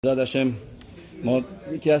زادشم ما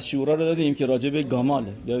یکی از شعورها رو دادیم که راجع به گامال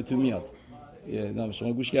یادتون میاد.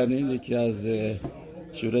 شما گوش کردین یکی از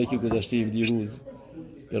شعورهایی که گذاشتیم دیروز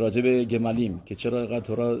راجع به گمالیم که چرا اینقدر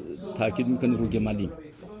تورا تاکید میکنه رو گمالیم.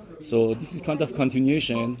 So this is kind of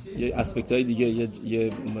continuation. یه اسپکت‌های دیگه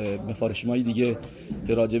یه مفارشمای دیگه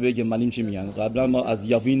که راجع به گمالیم چی میگن. قبلا ما از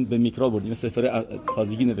یاوین به میکرا بردیم، سفر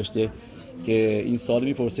تازگی نوشته که این سوال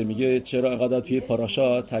میپرسه، میگه چرا اینقدر توی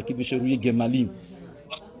پاراشا تاکید میشه روی گمالیم.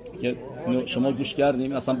 که شما گوش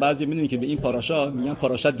کردیم اصلا بعضی میدونید که به این پاراشا میگن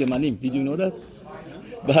پاراشت گمالیم. Did you know that؟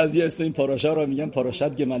 بعضی اسم این پاراشا رو میگن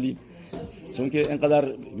پاراشت گمالیم چون که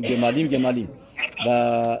اینقدر گمالیم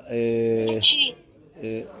و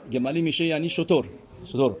گمالیم میشه یعنی شتر.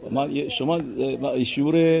 شما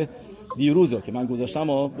شعور دیروزو که من گذاشتم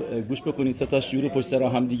و گوش بکنید، سه تا شعور پشت سر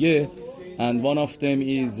هم دیگه and one of them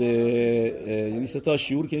is یعنی سه تا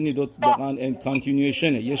شعور که این دو واقعا continuation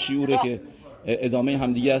یه شعوره که ادامه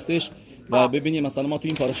همدیگه هستش. و ببینیم مثلا ما تو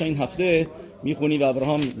این پاراشا این هفته میخونیم و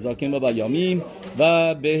ابراهام زاکن و بیامیم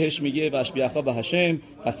و بهش میگه وش بیاخا به هشم،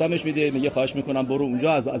 قسمش میده، میگه خواهش میکنم برو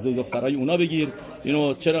اونجا از دخترای اونا بگیر.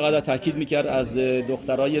 اینو چرا قدر تاکید میکرد از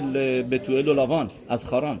دخترای بتوئل و لاوان از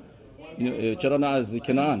خاران، چرا نه از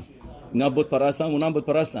کنعان؟ اینا بود پرستن، اونم بود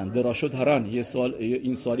پرستن. دراشد هران، یه سوال،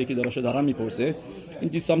 این سوالی که دراشد هران میپرسه این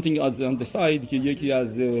is something as on the side که یکی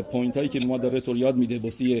از پوینت هایی که ما داره تو یاد میده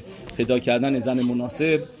واسه پیدا کردن زن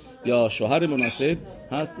مناسب یا شوهر مناسب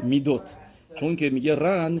هست میدوت. چون که میگه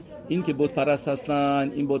رن این که بود پرست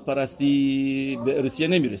هستن، این بود پرستی به ارثیه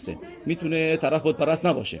نمیرسه، میتونه طرف بود پرست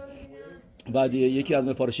نباشه. بعد یکی از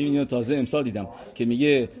مفارشین اینو تازه امسال دیدم که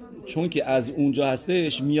میگه چون که از اونجا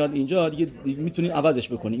هستش میاد اینجا دیگه میتونی عوضش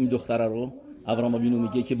بکنی. این دختره رو ابراهام وینو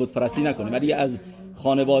میگه که بت پرستی نکنه، ولی از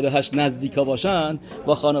خانواده‌اش نزدیکا باشن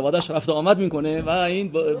با خانواده‌اش رفت و آمد میکنه و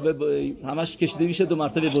این همش کشیده میشه دو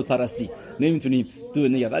مرتبه بت پرستی. نمیتونیم تو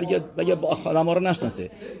نگه، ولی اگه با آدم‌ها رو نشناسه،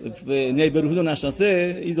 نیبرهود رو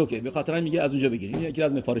نشناسه ایز اوکی، به خاطر همین میگه از اونجا بگیریم. یکی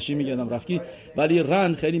از مفارشین میگه آدم رفکی، ولی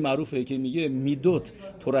رن خیلی معروفه که میگه میدوت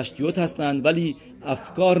تورشتیوت هستن ولی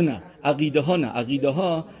افکار نه، عقیده ها نه. عقیده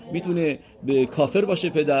ها میتونه به کافر باشه،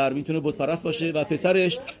 پدر میتونه بت پرست باشه و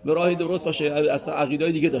پسرش به راه درست باشه، اصلا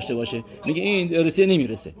عقیده‌های دیگه داشته باشه. میگه این ارثی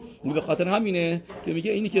نمیرسه. به خاطر همینه که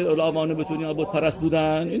میگه اینی که لاوانو بتونی بت پرست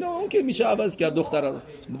بودن اینا که میشه عوض کرد دختره رو،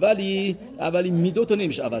 ولی اولی میدوت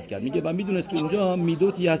نمیشه عوض کرد. میگه من میدونست که اونجا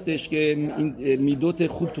میدوتی هستش که این میدوت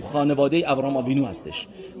خوب تو خانواده ابراهام آوینو هستش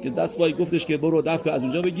که that's why گفتش که برو دفع از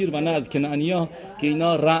اونجا بگیر و نه از کنعانیا که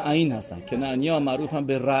اینا رعین هستن. کنعانیا معروف هم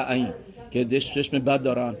به رعین که چشم بد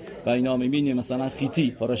دارن و اینا. میبینیم مثلا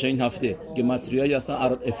خیتی پاراشه این هفته که متریایی اصلا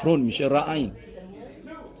افرون میشه رعین،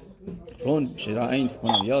 افرون میشه رعین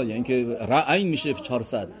کنم یا اینکه رعین میشه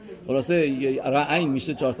 400 خلاصه رعین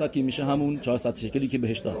میشه 400 که میشه همون 400 شکلی که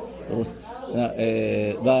بهش داد درست.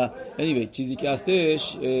 و anyway چیزی که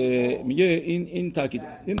هستش میگه این تاکید.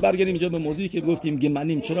 این برگردیم اینجا به موضوعی که گفتیم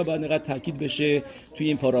گمالیم چرا باید اینقدر تاکید بشه توی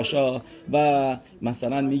این پاراشا. و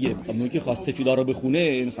مثلا میگه موقعی خواست تفیلا رو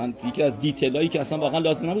بخونه، مثلا یکی از دیتیلایی که اصلا واقعا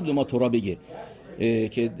لازم نبود به ما تورا بگه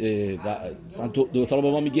که مثلا دو تا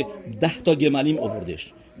به ما میگه 10 تا گمالیم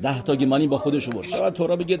آوردش، 10 تا گمالیم با خودش آورد. چرا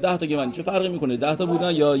تورا بگه 10 تا گمالیم؟ چه فرقی میکنه 10 تا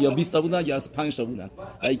بودن یا 20 تا بودن یا 5 تا بودن؟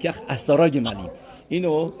 ایکه اسرا گمالیم.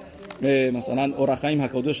 اینو مثلا اورخایم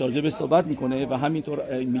حکادوش راجع به صحبت میکنه و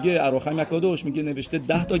همینطور میگه اورخایم حکادوش میگه نوشته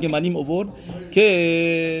 10 تا گمالیم آورد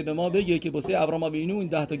که به ما بگه که واسه ابراهام آوینو این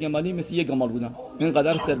 10 تا گمالیم مثل یک گمال بودن.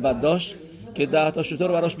 اینقدر ثروت داشت که 10 تا شتر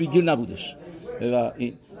براش بگیر نبودش. و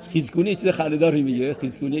این خیزکونی چیز خنده‌داری میگه.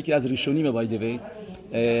 خیزکونی که از ریشونی مبایده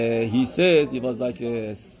he says it was like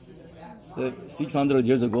 600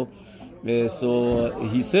 years ago. So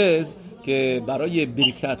he says که برای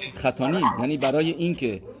برکت خطانی، یعنی برای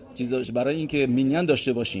اینکه مینیان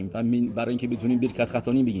داشته باشیم و برای اینکه بتونیم برکت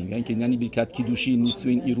خطانی بگیم، یعنی برکت کیدوشی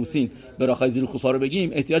نیستوین ایروسین براخای زیر خوپا رو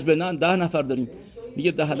بگیم، احتیاج به 10 نفر داریم.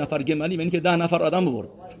 میگه 10 نفر گمالی یعنی که 10 نفر آدم آورد،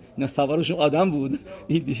 نه سوارشون آدم بود.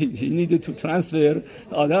 این تو ترانسفر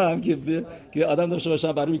آدم که آدم داشته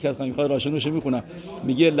باشن برای برکت خواهیم. میخواد راشنوش میخونم،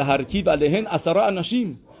 میگه لهرکی و لهن اسرا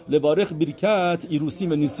اناشیم لبارخ برکت ایروسی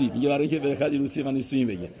و نیسی. میگه برای که برکت ایروسی و نیسی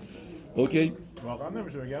بگه. اوکی واقعا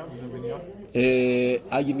نمیشه بگم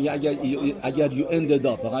اگر you ended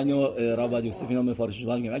up واقعا رابط یوسف اینا مفارشش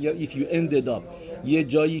میگم اگر if you ended up یه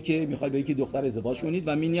جایی که میخوای به یکی دختر ازدواج کنید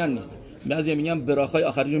و مینیان نیست، بعضیا میگن براخای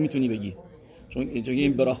آخری رو میتونی بگی چون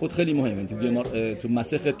این براخود خیلی مهمه. تو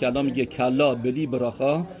مسخت کلا میگه کلا بلی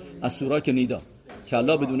براخا از سوراک نیدا.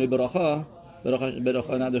 کلا بدون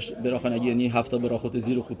براخا نداشت، براخا نگی یعنی 7 براخوت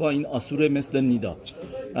زیر خوپا این آسوره مثل نیدا.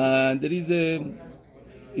 there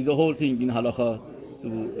is a whole thing in halacha تو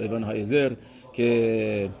ایوان هایزر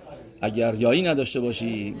که اگر یایی نداشته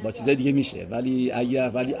باشی با چیزای دیگه میشه، ولی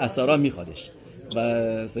اسارا میخوادش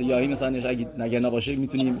و یایی مثلا اگه نباشه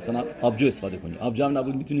میتونی مثلا آبجو استفاده کنی، آبجو هم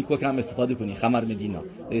نبود میتونی کوک هم استفاده کنی، خمر مدینا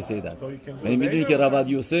سیدن. میدونی که ربد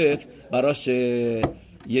یوسف براش یه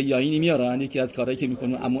یاینی میارن، یکی از کارهایی که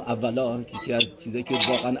میکنه اما اولا یکی از چیزایی که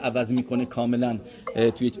واقعا عوض میکنه کاملا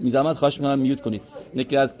توی میزامت خواهش میکنم میوت کنید،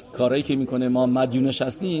 یکی از کارهایی که میکنه ما مدیونش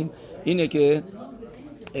هستیم اینه که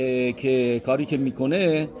کاری که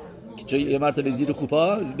میکنه یه مرتبه زیر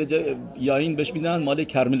کوپا یاین بهش میدن مال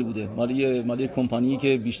کرمل بوده، مال کمپانی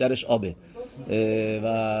که بیشترش آبه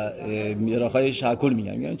و میراخای شاکل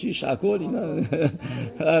میگن چی شاکل اینا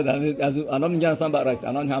از الان میگن اصلا برعکس،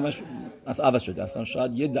 الان همش اصلا عوض شده، اصلا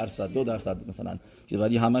شاید 1% 2% مثلا،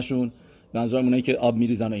 ولی همشون منظورم اونایی که آب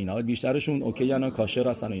میریزن و اینا، ولی بیشترشون اوکی یا کاشر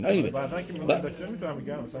هستن و اینا. بعدن که داشته میتونم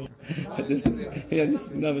بگم مثلا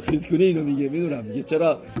یعنی خیزگونه اینو میگه میگه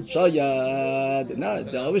چرا شاید نه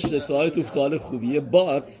جوابش سوال خوبیه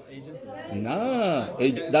بات نه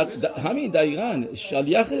همین دقیقاً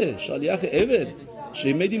شالیخ عبد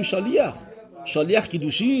شمیدیم شالیخ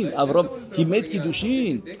کیدوشین اورام هیمت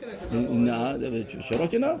کیدوشین نه چرا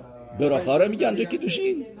که نه براخاره میگن جو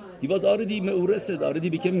کیدوشین he was already meurased already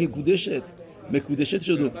became مکودشت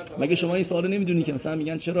شد. مگه شما این سوالو نمیدونی که مثلا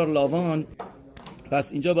میگن چرا لاوان،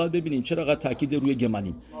 پس اینجا باید ببینیم چرا قد تاکید روی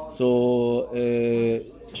گملیم.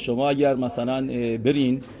 شما اگر مثلا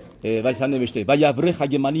برین و چند نوشته و یبرخ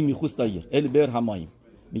گملیم میخوست دایر البر هماییم،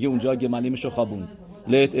 میگه اونجا گملیمشو خوابوند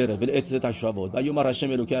لت اره ول ات تشربات و یوم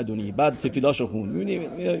رشم الوکه ادونی بعد تفیلاشو خون. میبینی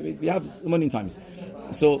we have many times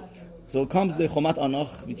so comes the خمت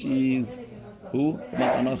آناخ which is who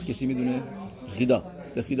خمت آناخ کسی میدونه؟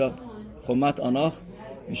 خیدا خمت آناخ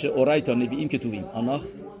میشه اورایتا نبییم که تویم آناخ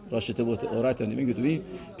راشته بود اورایتا نبییم که تویم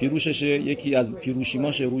پیروشش یکی از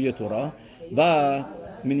پیروشیماش روی تورا و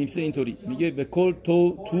منیفسه اینطوری میگه به کل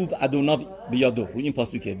توو ادونا بیادو، روی این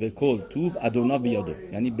پاسوکه به کل توو ادونا بیادو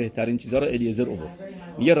یعنی بهترین چیزا رو الیعزر آورد.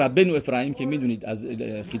 میگه ربنو افرایم که میدونید از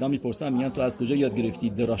خیدا میپرسن میگن تو از کجا یاد گرفتی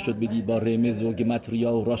دراش شد بدی با رمز و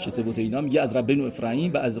گمتریا و راشته بود اینا؟ میگه از ربنو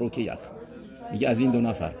افرایم و از روکیخ، میگه از این دو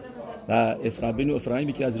نفر و ربنو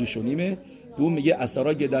افرایم که از ریشونیمه، دوم میگه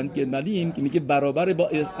اسارا گملیم که میگه برابر با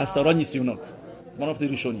اسارا نیسیونات اسمان افت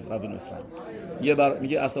ریشونیم ربنو افرایم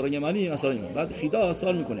میگه اسارا گملیم بعد خیدا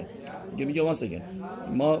سوال میکنه میگه واسه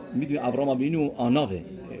ما میدونیم ابراهام اوینو آناوه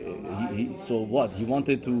so what he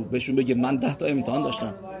wanted to بهشون بگه من 10 تا امتحان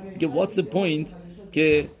داشتم، میگه what's the point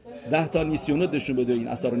که 10 تا نیسیونات نشون بده این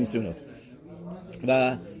اسارا نیسیونات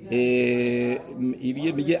و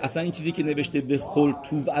میگه اصلا این چیزی که نوشته به خل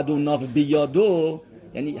تو ادوناو بیادو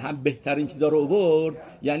یعنی هم بهترین چیزا رو آورد،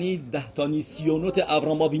 یعنی 10 تا نیسیونات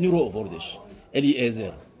ابراهام اوینو رو آوردش.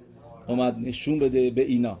 الیعزر اومد نشون بده به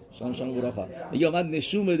اینا شان براخا میگه اومد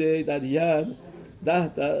نشون بده در ید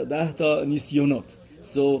 10 تا نیسیونات.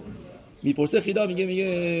 سو میپرسه خدا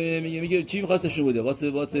میگه چی می‌خواست نشون بده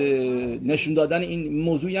واسه نشون دادن این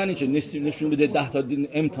موضوع یعنی چه نشون بده 10 تا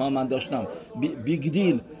امتحان من داشتم بیگ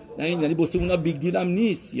دیل یعنی واسه اونا بیگ دیل هم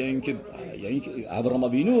نیست، یعنی که ابراهام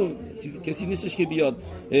اوینو کسی نیستش که بیاد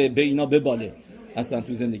به اینا بباله اصلا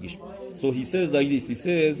تو زندگیش. سو هی سز دایلیس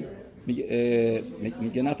سز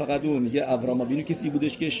میگه نه فقط اون، میگه ابراهام اوینو کسی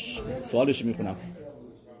بودش که سوالش میخونم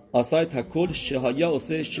آسای تکل شهایا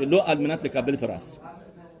اوسه شلو المنت لقبل پرس،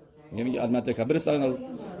 میگه المنت لقبل پرس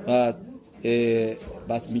و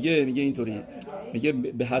بس میگه اینطوری میگه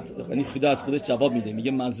به حد یعنی خدا از خودش جواب میده،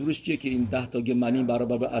 میگه منظورش چیه که این 10 تا گملیم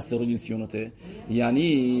برابر به اسرار نیسیوناته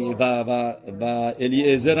یعنی و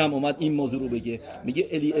الیعزر هم اومد این موضوع رو بگه. میگه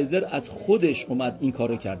الیعزر از خودش اومد این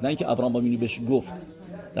کارو کرد، نه اینکه ابراهام اوینو بهش گفت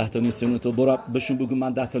 10 تا نیسیوناتو برو بهشون بگو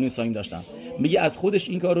من 10 تا نیسیون داشتم. میگه از خودش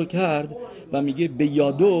این کارو کرد و میگه به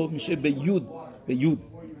یادو میشه به یود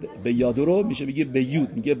به یادو رو میشه میگه به یود،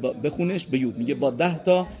 میگه بخونش به یود، میگه با 10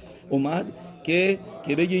 تا اومد که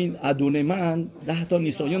بگه این ادونه من 10 تا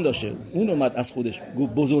نیسیون داشته، اون اومد از خودش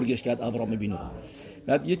بزرگش کرد ابراهام اوینو.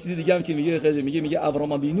 بعد یه چیزی دیگه هم که میگه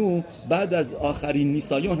ابراهام اوینو بعد از آخرین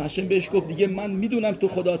نیسیون هاشم بهش گفت دیگه من میدونم تو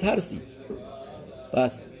خدا ترسی،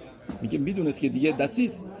 بس میگه میدونست که دیگه that's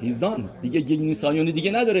it he's done دیگه یک نیسیون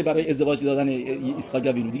دیگه نداره برای ازدواج دادن اسحاق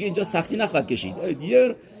اوینو، دیگه اینجا سختی نخواهد کشید.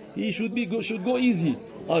 دیگه he should go easy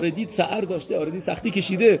آردی سعر داشته آردی سختی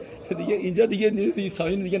کشیده دیگه اینجا دیگه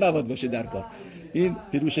نیسیون دیگه نباید باشه در کار. این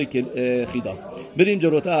پیروش خیداست. بریم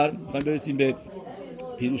جلوتر میخوایم برسیم به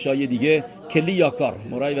پیروشای دیگه. کلی یاکار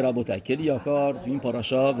مرای و ربوتای کلی یاکار تو این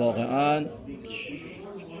پاراشا واقعا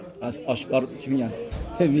از آشکار چی میگن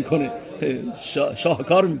میکنه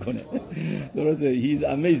شاهکار میکنه درسته. he's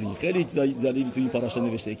amazing خیلی جالبی تو این پاراشا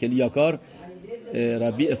نوشته. کلی یاکار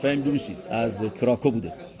ربی افرایم دونشیتس از کراکو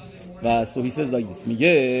بوده و سوهیسز دایدیس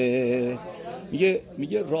میگه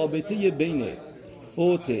رابطه بین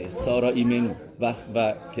فوت سارا ایمنو و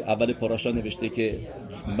که اول پاراشا نوشته که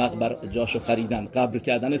مقبر جاشو خریدن، قبر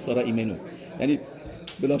کردن سارا ایمنو، یعنی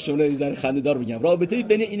بلا شموله یه ذره خنده‌دار میگم، رابطه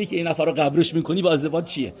بین اینی که این نفر رو قبرش میکنی با ازدواج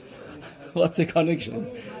چیه؟ What's the connection؟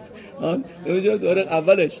 اونجا دوره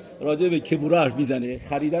اولش راجع به کبوره حرف میزنه،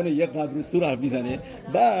 خریدن یک قبرستون رو حرف میزنه،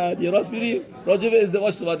 بعد یه راست میری راجع به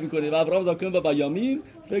ازدواج صحبت میکنه و ابراهام زاکن با بیامین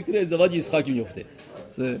فکر ازدواج اسحاق میفته.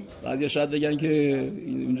 بعضیا شاید بگن که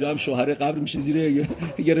اونجا هم شوهر قبر میشه زیر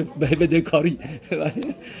بدهکاری،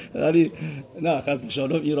 ولی نه، خاص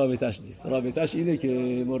شالوم این رابطش نیست. رابطش اینه که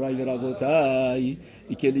مرای رابطه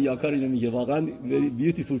کلیاکار اینو میگه، واقعا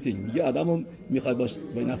بیوتیفول تینگ. میگه آدمو میخواد با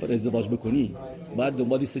این نفر ازدواج بکنی، بعد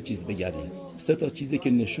دنبال 3 چیز بگردی، 3 تا چیزی که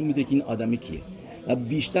نشون میده که این آدم کیه و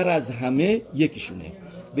بیشتر از همه یکیشونه،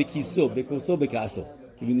 به کیسو، به کوسو، به کاسو.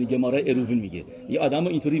 ببینید گمارای اروین میگه یه آدمو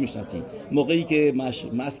اینطوری میشناسین، موقعی که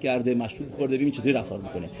مست کرده، مشروب خورده، ببین چطوری رفتار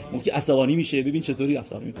میکنه، موقعی عصبانی میشه ببین چطوری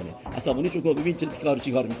رفتار میکنه، عصبانی شو ببین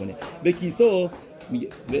چیکار میکنه. به کیسو میگه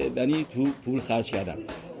یعنی تو پول خرج کردن.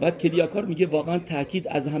 بعد کلیاکار میگه واقعا تاکید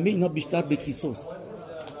از همه اینا بیشتر به کیسوس.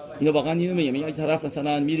 اینا واقعا اینو میگه، یه طرف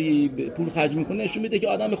مثلا میری پول خرج میکنه نشون میده که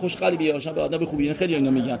آدم خوشقلبیه، باشه به آدم خوبیه، خیلی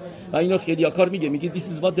اینا میگن و اینا کلیاکار میگه this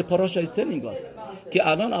is what the parasha is telling us که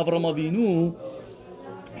الان ابراهام وینو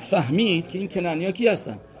فهمید که این کنعانی‌ها کی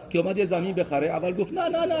هستن، که اومد یه زمین بخره، اول گفت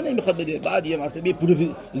نه نمیخواد بده، بعد یه مرتبه پول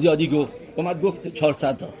زیادی گفت، اومد گفت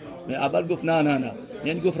 400 تا، اول گفت نه،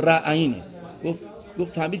 یعنی گفت رعینه،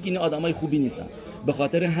 گفت فهمید که این آدمای خوبی نیستن. به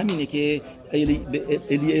خاطر همینه که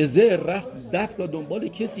الیعزر رفت دفع دنبال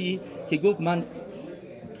کسی که گفت من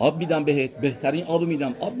آب میدم بهت، بهترین آب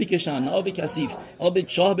میدم، آب میکشن، آب کثیف، آب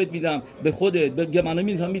چاه بهت میدم، به خودت به گمنه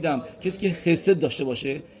میدم، کسی که حسد داشته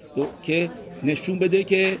باشه که نشون بده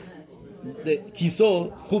که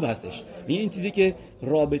کیسو خوب هستش. این چیزی که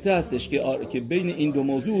رابطه هستش که بین این دو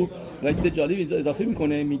موضوع. و چیز جالبی اضافه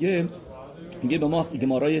میکنه، میگه به ما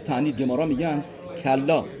گمارای تعنید گمارا میگن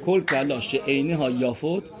کلا کل کلا شعینه ها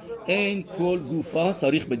یافت این کل گوفا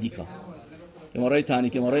ساریخ به دیکا. گمارای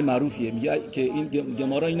تعنید گمارای معروفیه، میگه که این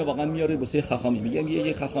گمارا اینو واقعا میاره واسه خخامی، میگه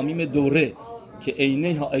یه خخامیم دوره که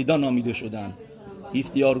عینه ها ایدا نامیده شدن،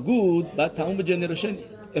 افتیار گود، بعد تمام به جنریشن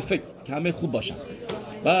افکت که همه خوب باشن.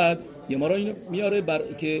 بعد یه مارا اینو میاره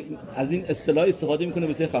که از این اصطلاح استفاده میکنه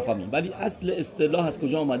واسه خخامی، ولی اصل اصطلاح از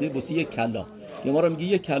کجا اومده؟ واسه یک کلا. یه مارا میگه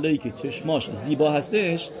یک کلایی که چشماش زیبا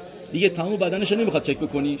هستش دیگه تمام بدنش رو نمیخواد چک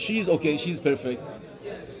بکنی، she's okay she's perfect.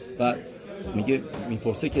 و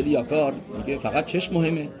میپرسه کلیاکار، میگه فقط چشم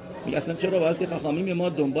مهمه؟ میگه اصلا چرا واسه خخامی ما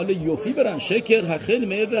دنبال یوفی برن؟ شکر هخل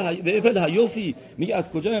میول هیوفی. میگه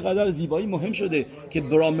از کجا اینقدر زیبایی مهم شده که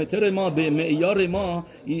برامتر ما به معیار ما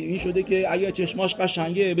این شده که اگه چشماش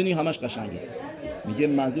قشنگه ببینی همش قشنگه. میگه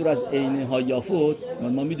منظور از عینه ها یافت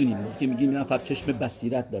ما میدونیم که میگیم این نفر چشم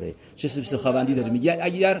بصیرت داره، چشم سخاوندی داره. میگه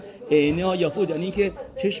اگر عینه ها یافت یعنی که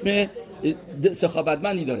چشم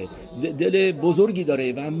سخاوتمندی داره، دل بزرگی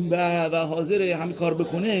داره و حاضر همین کار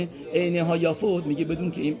بکنه، عینه ها یافت. میگه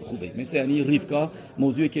بدون که این خوبه، مثل یعنی ریفکا،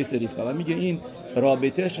 موضوع کیس ریفکا. و میگه این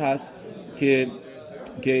رابطش هست که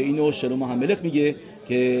اینو شلوم هملخ میگه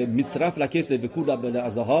که میتصرف لکیس به کور رب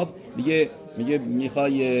الازهاب. میگه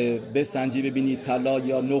میخوای بسنجی ببینی طلا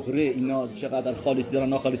یا نقره اینا چقدر خالصی دارن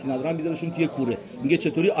ناخالصی ندارن، میذارشون توی کوره. میگه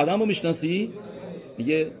چطوری آدمو میشناسی؟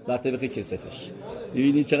 میگه بر طبق کسفش،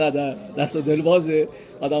 ببینی چقدر دست و دل بازه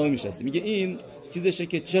آدمو میشناسی. میگه این چیزشه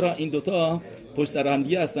که چرا این دوتا پشت سر هم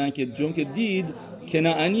دیگه هستن، که چون که دید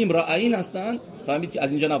کنعانیم رعین هستن، فهمید که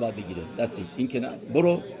از اینجا نباید بگیره. دتسی این که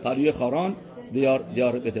برو پروی خاران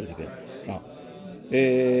دیار بهتر دیگه.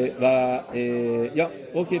 و یا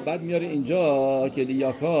اوکی، بعد میاره اینجا که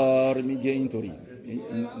لیاکار میگه اینطوری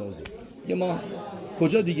این موضوع. یه ما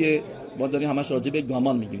کجا دیگه ما داریم همش راجع به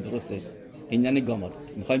گامان میگیم، درسته؟ این یعنی گامان.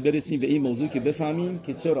 میخوایم برسیم به این موضوع که بفهمیم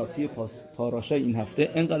که چرا توی پاراشای این هفته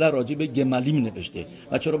انقدر راجع به گمالیم نوشته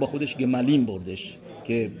و چرا با خودش گمالیم بردش،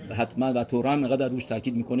 که حتما و تورا هم انقدر روش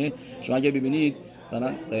تاکید میکنه. شما اگه ببینید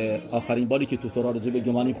مثلا آخرین باری که تو تورا راجع به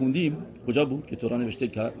گمالیم خوندیم کجا بود که تورا نوشته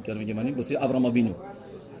کلمه گمالیم واسه ابراهام وینو،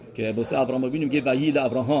 که واسه ابراهام وینو میگه وحیل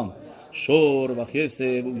ابراهام شور و خیس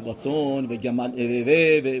و واتسون و گمال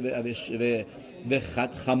و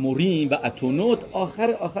خط خموریم و اتونوت.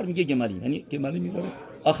 آخر میگه گمالیم، یعنی گمالیم میذاره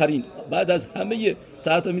آخرین، بعد از همه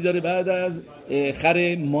تا میذاره بعد از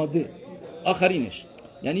خر ماده آخرینش،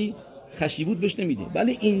 یعنی خشیبوت بهش نمیده،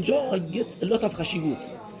 ولی اینجا gets a lot of خشیبوت.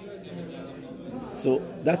 So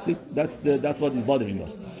that's what is bothering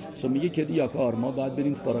us. So میگه که لیاکار ما باید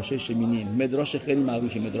بریم تو پاراشه شمینی، مدراش خیلی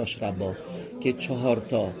معروفی، مدراش ربا، که 4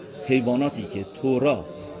 تا حیواناتی که تورا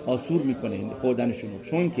آسور میکنه خوردنشون،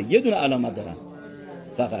 چون که یه دونه علامت دارن،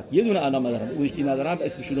 فقط یه دونه علامت دارن، اون یکی ندارن.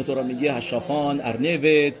 اسمشون رو تورا میگه هشافان،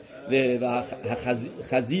 ارنوت و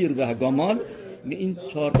خزیر و گامال. این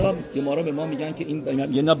 4 تا گمارا به ما میگن که این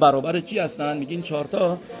اینا برابر چی هستن؟ میگه این 4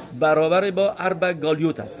 تا برابر با اربع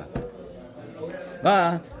گالیوت هستن.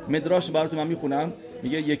 و مدراش براتون من میخونم،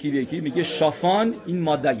 میگه یکی به یکی، میگه شافان این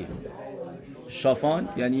ماده‌ایه. شافان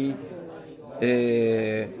یعنی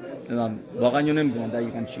واقعا نمیدونم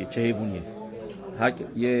دقیقاً چیه، چه حیوانیه.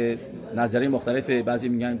 یه نظریه مختلفه، بعضی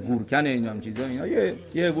میگن گورکنه، اینا هم چیزا، اینا یه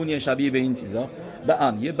حیوانی شبیه به این چیزا.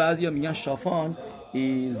 یه بعضیا میگن شافان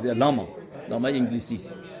از لاما انگلیسی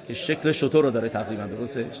که شکل شتر رو داره تقریبا،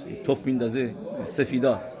 درسته؟ توف میندازه،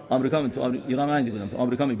 سفیدا. آمریکا تو ایران ندیدم، تو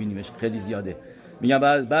آمریکا میبینیمش خیلی زیاده.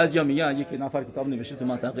 میگن بعضیا میگن یک نفر کتاب نوشته تو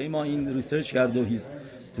منطقه ما این ریسرچ کرد و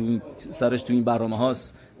تو سرش تو این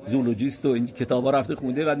برنامه‌هاست، زولوژیست و این کتابا رفته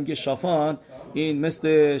خونده، بعد میگه شافان این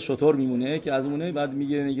مثل شتر میمونه که از اونه، بعد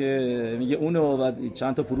میگه اونو، بعد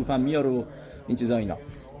چند تا پروف هم میاره و این چیزا اینا.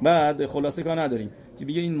 بعد خلاصه کار نداریم که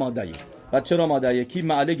میگه این ماده‌ای. بعد چرا ماده‌ای؟ کی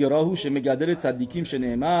معله گراهوش مگدل صدیکیم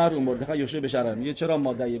شنیمر و مردخای یوشه بشرم. میگه چرا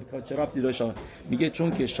ماده‌ای؟ چرا ربطی داره؟ میگه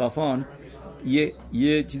چون که شافان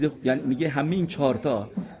یه چیز، یعنی میگه همین 4 تا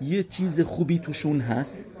یه چیز خوبی توشون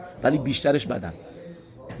هست ولی بیشترش بدن.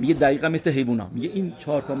 میگه دقیقاً مثل حیونا. میگه این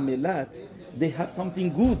 4 تا ملت they have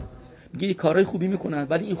something good. میگه یه کارهای خوبی میکنن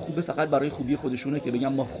ولی این خوبه فقط برای خوبی خودشونه که بگن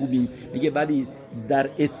ما خوبیم. میگه ولی در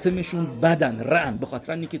اعتمشون بدن، رن، به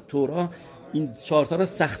خاطر اینکه تورا این 4 تا رو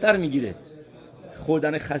سخت‌تر میگیره.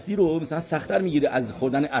 خوردن خسی رو مثلا سخت‌تر میگیره از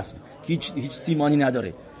خوردن اسب که هیچ سیمانی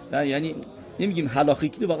نداره. یعنی نمیگیم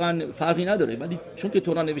هلاخیکی واقعا فرقی نداره، ولی چون که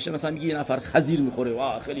تورا نوشته مثلا میگه یه نفر خزیر میخوره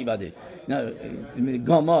واه خیلی بده، نه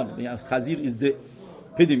گامال میگه خزیر is the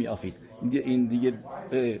epitome of it، این دیگه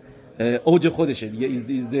اوج خودشه دیگه،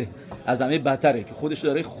 is the از همه بدتره که خودش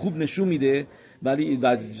داره خوب نشون میده ولی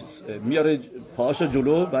بعد میاره پاهاشو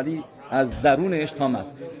جلو ولی از درونش تام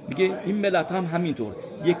است. میگه این ملت هم همینطور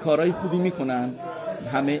یه کارهای خوبی میکنن،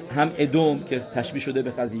 هم ادوم که تشبیه شده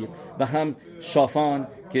به خزیر و هم شافان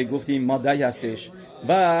که گفتیم ماده‌ای هستش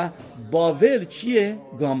و باول چیه؟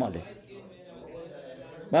 گاماله.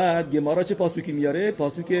 بعد گمارا چه پاسوکی میاره؟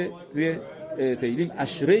 پاسوک توی تیلیم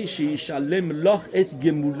اشری شیشلم لاخ ات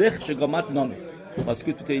گمولخ شگامت نامه، پاسوک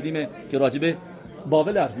تو تیلیم که راجبه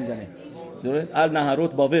باول حرف میزنه.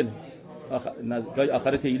 النهروت باول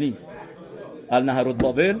آخر تیلیم النهروت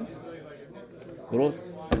باول، درست؟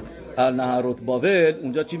 النهروت باول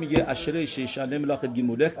اونجا چی میگه؟ اشره شیشلم لاخ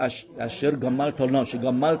گیمولخ اشر گامال تالان،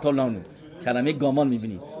 گامال تالان، کلمه گامال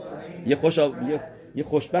میبینید. یه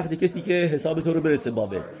خوشبختی کسی که حساب تو رو برسه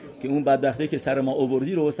باول، که اون بدبختی که سر ما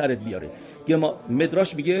آوردی رو سرت بیاره. که ما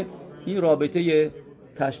مدراش میگه این رابطه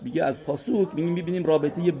تشبیه از پاسوک میبینیم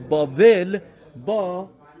رابطه باول با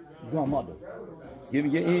گامال.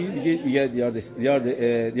 میگه این دیار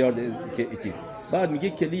که چیز. بعد میگه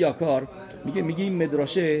کلی یاکار، میگه این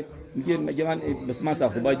مدراشه، میگه من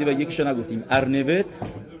ساخته باید و یکیشو نگفتیم ارنوت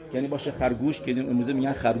یعنی باشه خرگوش که امروزه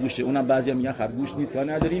میگن خرگوشه، اونم بعضیا میگن خرگوش نیست،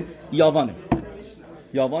 کار نداریم.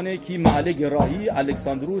 یاوانه کی معله گراهی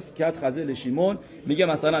الکساندروس کات خزل شیمون. میگه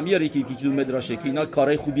مثلا میاره یکی تو مدراشه که اینا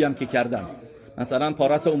کارهای خوبی هم که کردن، مثلا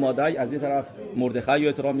پارس و اومادای از این طرف مردخای و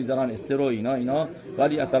احترام میذارن، استر و اینا،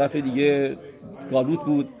 ولی از طرف دیگه گالوت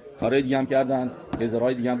بود، کارهای دیگه هم کردن،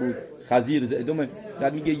 هزارهای دیگه هم بود، خزیر زدوم.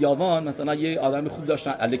 بعد میگه یاوان مثلا یه آدم خوب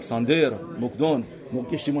داشتن، الکساندر مقدون،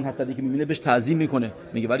 موقع شیمون حسدی که میبینه بهش تعظیم میکنه،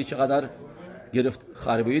 میگه ولی چقدر گرفت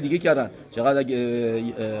خرابه‌ای دیگه کردن، چقدر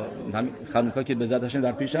همین خانوکا که به ذاتشون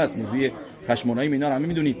در پیش هست، موضوع خشمونایی مینا رو همین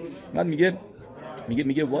میدونید. بعد میگه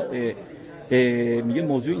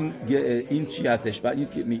موضوع این چی هستش؟ بعد این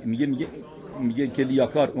که میگه که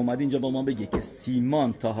لیاکار اومد اینجا با ما بگه که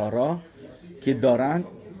سیمان تاهارا که دارن،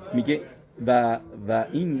 میگه و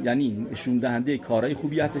این یعنی نشون دهنده کارهای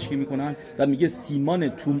خوبی هستش که میکنن. و میگه سیمان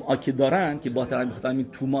توما که دارن که با طرف بخاطر این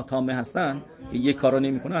توما تامه هستن که یه کارا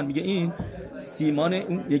نمیکنن، میگه این سیمان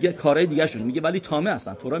اون یه کارهای دیگه شون، میگه ولی تامه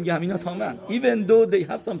هستن. تورا میگه همینا تامه هستن even though they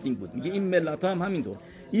have something good. میگه این ملت هم همینطور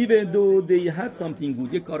even though they had something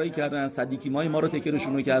good، یه کارایی کردن، صدیقی‌های ما رو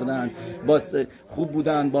تکرشون کردن، با خوب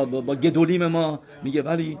بودن با گدولیم ما، میگه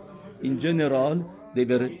ولی in general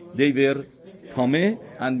they were تامه.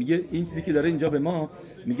 میگه این چیزی که داره اینجا به ما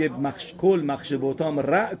میگه کل مخشبوتام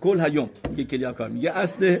رع کل هیوم، میگه کلیاکار میگه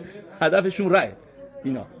اصل هدفشون رع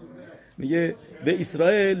اینا. میگه به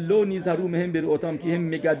اسرائیل لو نیزرو مهم بر اوتام که هم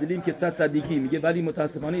مگدلیم که صدیقی، میگه ولی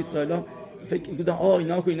متاسفانه اسرائیلا فکر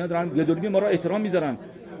میکنن اینا دارن گدولیم ما را احترام میذارن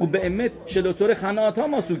و به امت شلوسور خناتا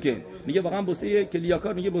ماسوکه. میگه واقعا بوسه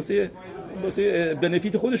کلیاکار میگه بوسه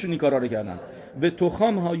بنفیت خودشون این کارا رو کردن. به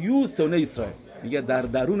توخام ها یو سونه اسرائیل، میگه در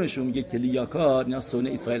درونشون میگه که لیاکار اینا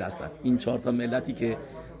سونه اسرائیل هستن. این 4 تا ملتی که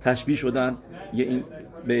تشبیه شدن یه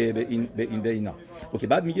این به اینا. اوکی،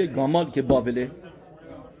 بعد میگه گامال که بابله،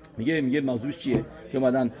 میگه موضوعش چیه که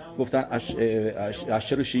اومدن گفتن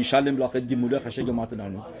اشر شیشل ملاقه دیموله خشه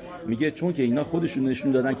گماتنانو. میگه چون که اینا خودشون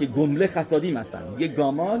نشون دادن که گمله خسادیم هستن. میگه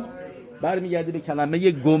گامال برمیگرده به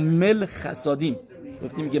کلمه گمل خسادیم.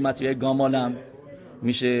 گفتیم میگه متریال گامالم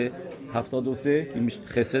میشه 73 که میشه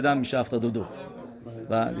خسدم میشه 72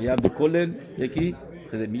 و یا به کل یکی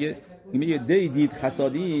میگه دید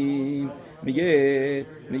خسادیم. میگه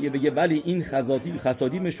ولی این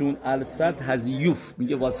خسادیمشون الصد هزیوف،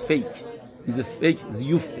 میگه واز فیک، is a fake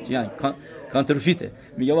زیوف، یعنی کانترفیته.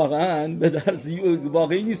 میگه واقعا به در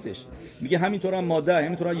واقعی نیستش. میگه همینطور هم ماده،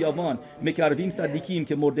 همینطور هم یابان مکرویم صدیقیم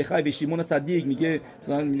که مردخای به شیمون صدیق میگه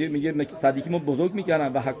صدیقیمو بزرگ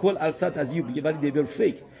میکردن و هکل الصد هزیوف، میگه ولی دیور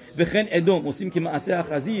فیک. بخن ادم مسیم که معسه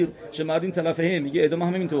خزیر شمارین طرفه، میگه ادم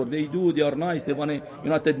هم همینطور they do they are nice they want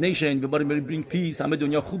united nation we want to bring peace، همه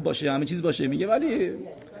دنیا خوب باشه، همه چیز باشه. میگه ولی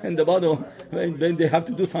in the bottom when they have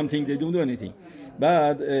to do something they don't do anything.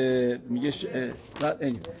 بعد میگه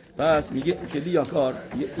پس میگه که لیاکار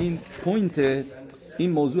این پوینت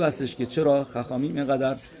این موضوع هستش که چرا خخامیم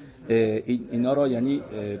اینقدر اینا را یعنی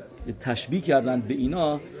تشبیه کردن به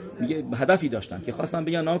اینا. میگه هدفی داشتن که خواستن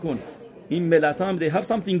بگن نکن این ملت هم they have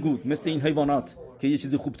something good، مثل این حیوانات که یه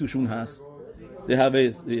چیز خوب توشون هست they have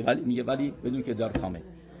ولی میگه ولی بدون که در تامه.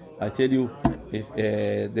 I tell you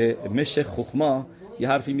مشه خخما یه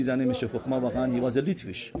حرفی میزنه. مشه خخما واقعا he was a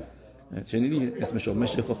Litvish، چنینی اسمشو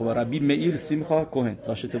مشه خخما ربی مئیر سیمخا کوهن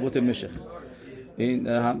راشته بوت مشخ. این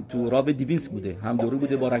هم تو راب دیوینس بوده، هم دوره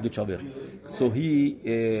بوده با رگ چابر. So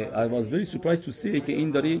I was very surprised to see که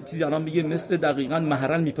این داره چیزی الان میگه مثل دقیقاً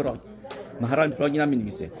مهرل میپراگ اینم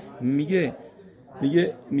مینویسه. میگه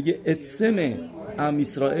اتسم ام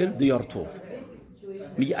اسرائیل دیارتوف.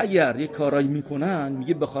 میگه اگر یه کارایی میکنن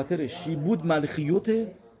میگه به خاطر شیبود ملخیوته،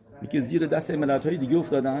 میگه زیر دست ملت‌های دیگه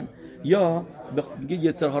افتادن یا میگه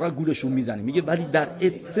یتسرها را گولشون میزنه. میگه ولی در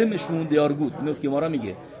اتسمشون دیار گود نوت که ما را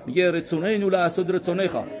میگه رسونه نول اسد رسونه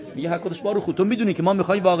خوا. میگه هر کدش بارو خودتون میدونی که ما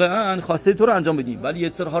میخوایم واقعا خواسته تو رو انجام بدیم، ولی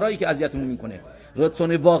یتسرها رایی که اذیتمون میکنه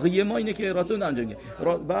رسونه واقعی ما اینه که رسونه انجام میدیم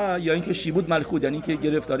و یا اینکه شیبود ملخود، یعنی که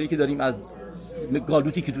گرفتاری که داریم از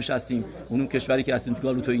گالوتی که توش هستیم، اون کشوری که هستیم تو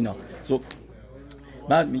گالوت و اینا.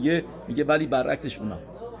 بعد میگه ولی برعکسش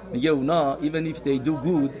میگه اونا even if they do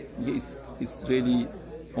good میگه it's really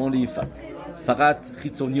only فقط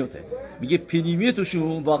خیتسونیوته. میگه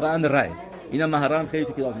پنیمیتشون واقعا رای. اینا محرم خیلی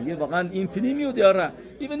تو کتاب میگه واقعا این پنیمیو داره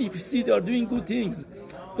even if you see they are doing good things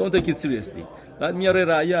don't take it seriously. بعد میاره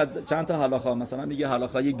رعیت چند تا حلاخا، مثلا میگه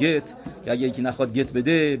حلاخای گت که اگه یکی نخواد گت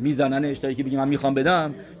بده میزننش تا یکی بگه من میخوام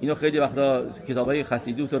بدم. اینو خیلی وقتا کتابای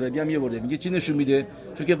خسیدوت و ربی هم میبرده. میگه چی نشون میده؟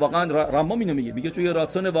 چون که واقعا رامبام اینو میگه توی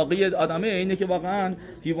راتون واقعی آدمه اینه که واقعا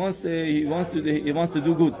he wants to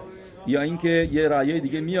do good. یا اینکه یه رعیه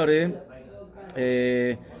دیگه میاره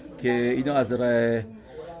که اینو از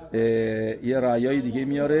یه رعیه دیگه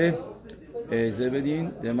میاره زبدین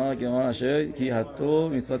دماغ ماشه کی حتی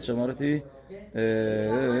میسفات شمارتی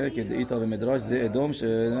که ایتا به مدراج ز ادم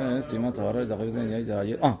سیمان طهاره دقیق بزنید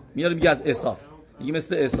درایه میاره. میگه از اصاف، میگه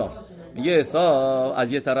مثل اصاف. میگه اصاف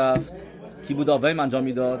از یه طرف کی بود آویم انجام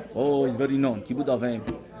میداد ایز وری نون کی بود آویم،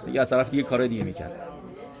 میگه از طرف دیگه کار دیگه میکرد.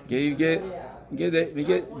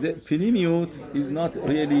 میگه پنیمیوت is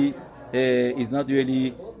not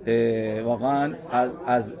really واقعا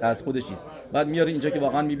از خودش چیز. بعد میاره اینجا که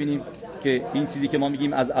واقعا میبینیم که این چیزی که ما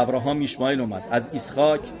میگیم از ابراهام اسماعیل اومد، از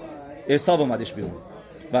اسحاق عیسی اومدش بیرون.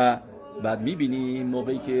 و بعد میبینیم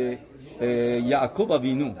موقعی که یعقوب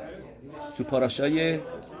وینو تو پاراشای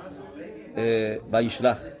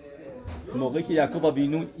وایشلخ، موقعی که یعقوب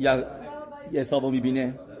وینو عیسی رو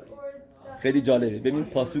میبینه خیلی جالبه. ببین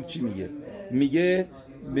پاسوک چی میگه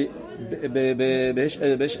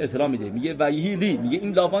بهش اطلاع میده. میگه ویهیلی، میگه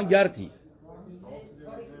این لاوان گرتی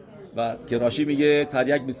و که راشی میگه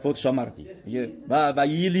تریک بسپوت شامرتی. میگه و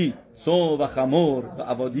ویهیلی سو و خمور و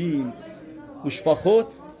عوادیم و شفاخوت،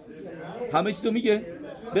 همه چیز رو میگه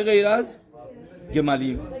به غیر از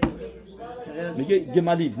گمالیم. میگه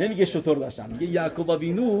گمالیم، نمیگه شطور داشتن. میگه یعقوب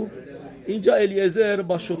وینو اینجا الیعزر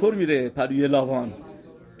با شطور میره پروی لاوان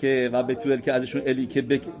که و به توئل که ازشون الی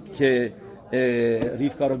که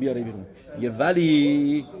ریفکا رو بیاره بیرون. میگه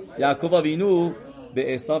ولی یعقوب وینو به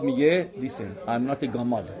عیسی میگه listen I'm not a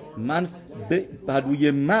گامال، من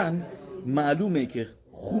بروی من معلومه که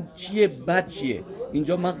خوب چیه بد چیه.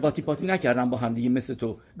 اینجا من قاطی پاتی نکردم با هم دیگه مثل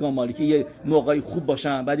تو گامالی که یه موقعی خوب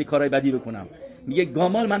باشم بعدی کارهای بدی بکنم. میگه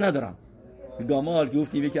گامال من ندارم، گامال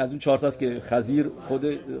گفتیم یکی از اون 4 تاست که خزیر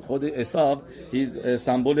خود عیسی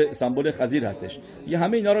سمبل خزیر هستش. یه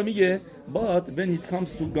همه اینا رو میگه. but when it comes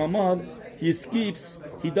to گامال he skips,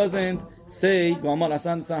 he doesn't say گامال،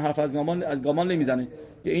 اصلا حرف از گامال نمیزنه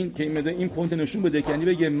که این پوینت نشون بده که یعنی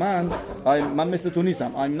بگه من مثل تو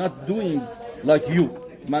نیستم. I'm not doing like you.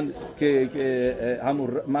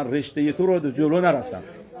 من رشته تو رو جلو نرفتم.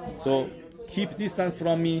 So keep distance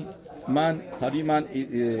from me. من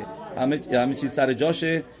همه چیز سر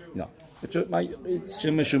جاشه. نه من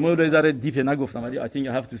شم شموئل رو ذره دیپ نگفتم ولی I think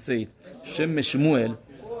I have to say it. شم شموئل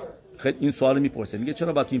خیلی این سوال میپرسه، میگه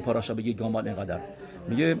چرا باید تو این پاراشا بگی گامال اینقدر؟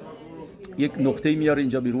 میگه یک نقطه میاره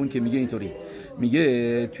اینجا بیرون که میگه اینطوری،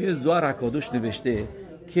 میگه توی زوار حکادوش نوشته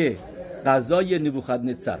که قضای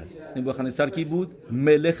نبوخدنصر کی بود؟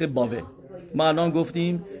 ملک بابل. ما الان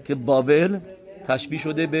گفتیم که بابل تشبیه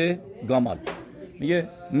شده به گامال. میگه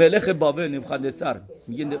ملک بابل نبوخدنصر،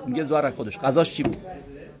 میگه زوار حکادوش قضاش چی بود؟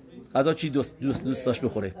 قضا چی دوست داشت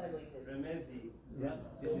بخوره؟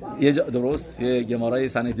 یه درست یه گمارای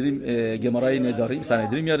سندریم، گمارای نداریم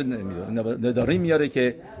میاره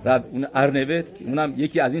که اون ارنوت، اونم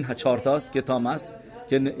یکی از این 4 تاست که تام است،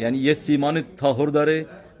 که یعنی یه سیمان طاهر داره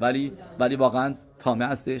ولی واقعا تامه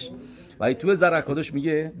هستش. ولی تو زرکادش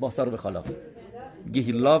میگه باسار به خلاف، میگه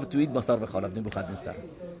he loved to eat باسار به خلاف نبوخدنصر.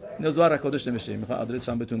 اینو زرکادش نمیشه. میخوام آدرسش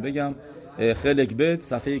هم بهتون بگم، خلق بت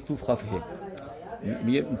صفحه کوف خافه.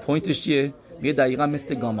 میگه پوینتش چیه؟ میگه دقیقاً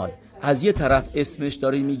مثل گامال. از یه طرف اسمش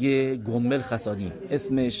داره میگه گمل خسادیم،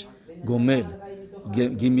 اسمش گمل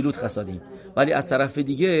گمیلوت خسادیم، ولی از طرف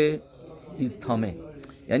دیگه ایز تامه،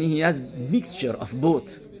 یعنی he has mixture of both.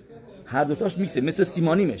 هر دوتاش میکسه، مثل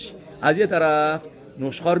سیمانیمش. از یه طرف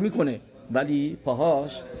نشخار میکنه ولی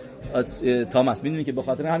پاهاش تاماس. میدونی که به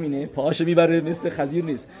خاطر همینه پاهاشو میبره، مثل خزیر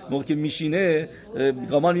نیست. موقع که میشینه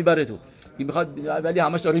گامان میبره تو، این بخواد ولی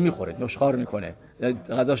همش داره میخوره، نشخوار میکنه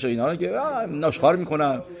غذاشو. اینا که نشخوار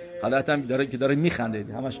میکنن، حالتم داره میخنده،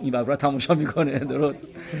 همش این ببره تماشا میکنه. درست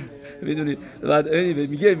میدونی؟ بعد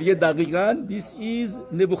میگه دقیقاً this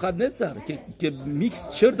is نبوخدنصر که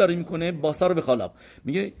میکسچر داره میکنه باسار به خلاف.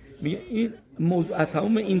 میگه این موضوع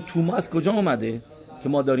تمام این توما از کجا اومده که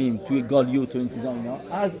ما داریم توی گالیوت و این چیزا؟ اینا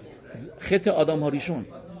از خط آدم ها ریشون.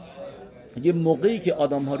 یه موقعی که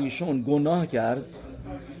آدم ها ریشون گناه کرد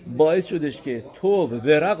باعث شدش که تو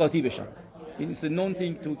ورق قاطی بشن. این نون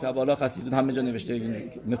تینگ تو کبالا خسیدون همه جا نوشته،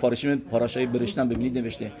 مفارشیم پاراشای برشتن ببینید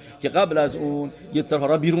نوشته که قبل از اون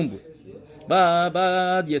یتسرهارا بیرون بود و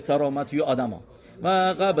بعد یتسر آمد توی آدما و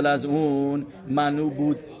قبل از اون منو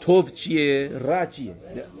بود توف چیه را چیه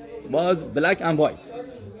باز black and white.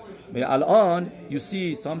 الان you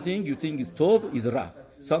see something you think is توف is را،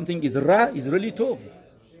 something is را is really توف.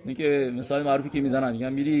 این که مثال معروفی که میزنن،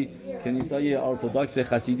 میگن میری کنیسای ارتدوکس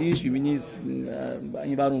خسیدیش میبینی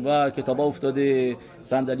این ور اون ور کتابا افتاده،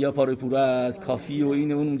 صندلیا پاره پوره از کافی و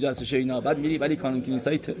این اون مجسسه اینا. بعد میری ولی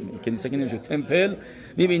کنیسا که نمیشه تمپل،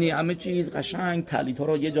 میبینی همه چیز قشنگ تلیتا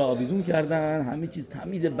رو یه جا آویزون کردن، همه چیز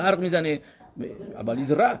تمیز، برق میزنه.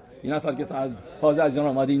 اولیز را این نفر که از حاضر از اینا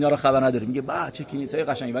اومده اینا رو خبر نداره، میگه با چه کنیسای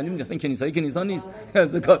قشنگی. ولی میگه اصلا کنیسا نیست،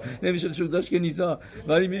 از کار نمیشه شو داشت کنیسا.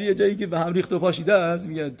 ولی میری یه جایی که به هم ریخت و پاشیده است،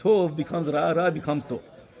 میگه تو becomes را becomes تو.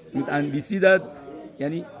 and we see that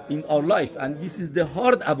یعنی in our life and this is the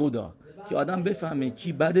hard عبودا که آدم بفهمه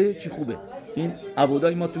چی بده چی خوبه. این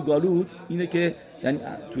عبودای ما تو گالوت اینه که یعنی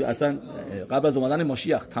تو اصلا قبل از اومدن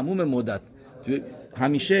ماشیخ تمام مدت تو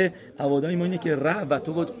همیشه عبودای ما اینه که ره و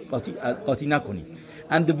تو قاطی نکنی.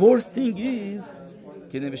 and the worst thing is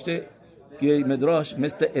که نوشته که مدراش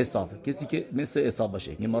مثل عیسی، کسی که مثل عیسی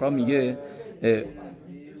باشه. گمارا میگه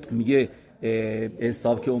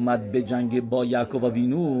عیسی که اومد به جنگ با یعقوب و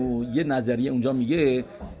وینو، یه نظریه اونجا میگه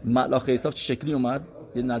ملاخ عیسی چه شکلی اومد.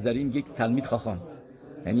 یه نظریه میگه تلمید خاخان،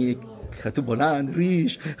 یعنی خطو بلند،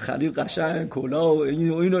 ریش، خلیل قشنگ، کلاه و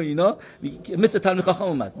اینا مثل تلمید خاخان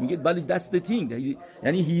اومد. میگه ولی that's the thing،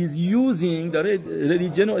 یعنی he is using، داره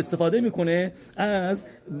ریلیجن رو استفاده میکنه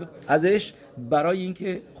ازش برای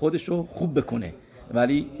اینکه خودشو خوب بکنه،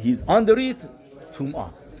 ولی he's under it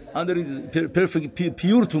under it perfect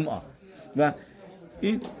pure توما. و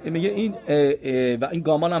این میگه این و این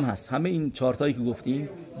گامان هم هست. همه این 4 تایی که گفتیم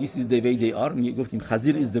this is the way they are، میگه گفتیم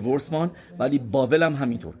خزیر is the worst one، ولی بابل هم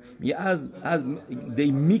همینطور. میگه از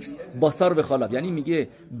they mix باسار و خلاف، یعنی میگه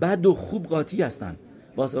بد و خوب قاطی هستن.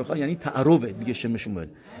 باسار خلاف یعنی تعارض. میگه شمشون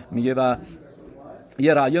میگه و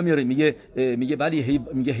یه رعیا میاره، میگه ولی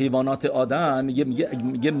میگه حیوانات آدم،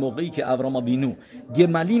 میگه موقعی که ابراما بینو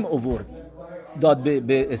گملیم آورد داد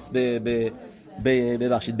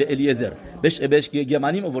به الیعزر، بهش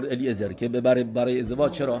گملیم آورد الیعزر که برای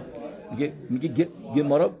ازدواج. چرا؟ میگه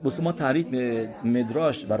گمارا واسه ما تحریف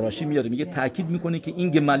مدراش و راشی میاره، میگه تاکید میکنه که این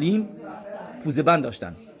گملیم پوزه بند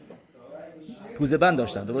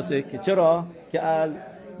داشتن درسته که چرا که از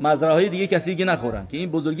مزرعه‌های دیگه کسی دیگه نخورن، که این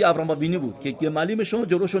بزرگی ابراهیم بینی بود که گملیمشون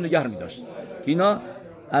جلوشو نگه می‌داشت که اینا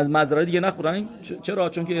از مزرعه دیگه نخورن. چرا؟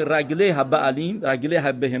 چون که رگله حب علیم، رگله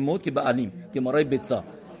حب هموت که به علیم که مارای بتسا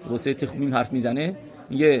واسه تخمیم حرف میزنه،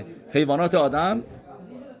 میگه حیوانات آدم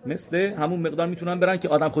مثل همون مقدار میتونن برن که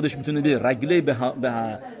آدم خودش میتونه بره، رگله به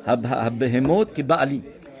حب هموت که به علیم.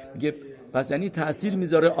 میگه پس یعنی تاثیر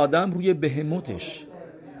میذاره آدم روی بهموتش.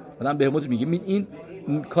 آدم بهموتش میگه این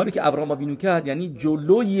کاری که ابراهیم بینو کرد یعنی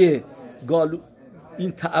جلوی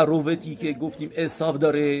این تعارضی که گفتیم اصاف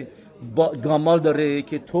داره با گامال داره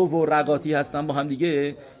که تو و رقاتی هستن با هم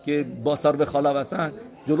دیگه که باسار به خالا هستن،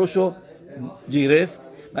 جلوشو گرفت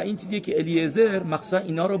و این چیزی که الیعزر مخصوصا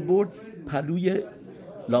اینا رو برد پلوی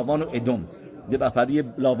لاوان و ادم، پلوی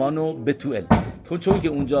لاوان و بتوئل، چون که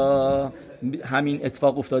اونجا همین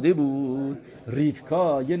اتفاق افتاده بود.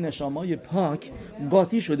 ریفکا یه نشامای پاک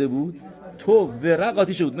قاطی شده بود، تو ورق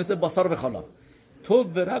قاطی شده بود مثل باسار به خالا، تو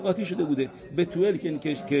ورق قاطی شده بوده. بتوئل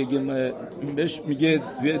که بهش میگه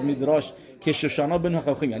میدراش که شوشانا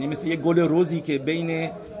بنخخیم، یعنی مثل یه گل روزی که بین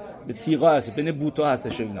تیغا هست، بین بوتا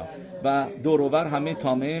هستش اینا و دور و بر همه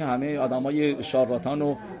تامه، همه آدمای شارلاتان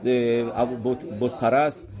و بت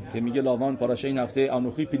پرست که میگه لاوان پاراشه این هفته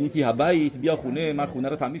انوخی پینیتی هبایت، بیا خونه، من خونه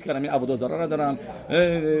رو تمیز کردم، این عبادتگزارا رو دارم،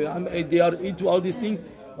 they are into all these things.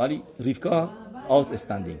 ولی ریفکا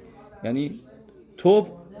outstanding، یعنی تو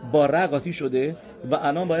با رقاتی شده و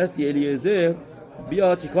الان بایستی الیعزر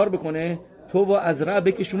بیا چیکار بکنه؟ تو و از رع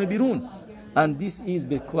بکشونه بیرون. and this is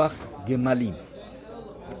به کوخ گملیم.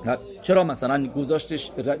 چرا مثلا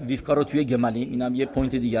گذاشتش ریفکا رو توی گملیم؟ اینم یه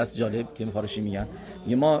پوینت دیگه است جالب که فارسی میگن.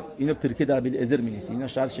 ما اینو ترکیه در الیعزر می‌نویسیم، اینا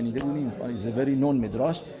شرح شنیده بودیم، is a very known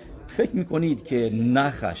مدراش. فکر میکنید که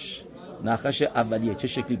نخش اولیه چه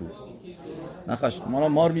شکلی بود؟ نخش ما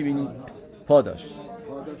مار می‌بینیم، پا داشت،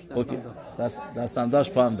 اوکی، دستم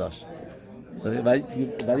داشت، پا هم داشت،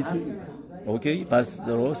 ولی تو اوکی، پس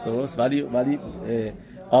درست، ولی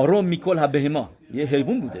آروم میکل هبهما یه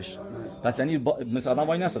حیوان بودش، پس یعنی مثل آدم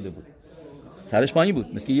وای نساده بود، سرش پایین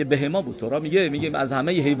بود، مثل یه بهما بود. تورا میگه از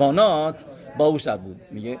همه حیوانات باهوشتر بود.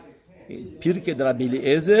 میگه پیر که در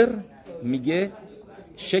الیعزر میگه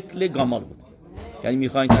شکل گامال بود، یعنی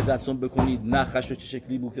میخواین تجسم بکنید نخش چه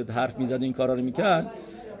شکلی بود که حرف میزد و این کارا رو میکرد،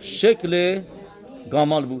 شکل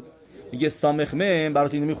گامال بود. میگه سامخمم،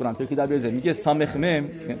 براتون اینو میخونم تو که در بیزه، میگه سامخمم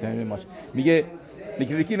میگه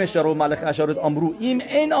ویکی مشارو ملک اشارت امرو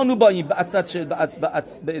این آنو با این به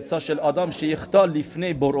اتصال آدم شیختا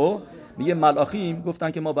لیفنه برو، میگه ملاخیم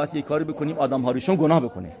گفتن که ما بس یه کاری بکنیم آدم هاریشون گناه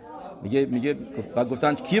بکنه. میگه بعد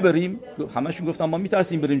گفتن کی بریم؟ همشون گفتن ما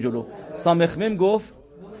میترسیم بریم جلو. سامخمم گفت،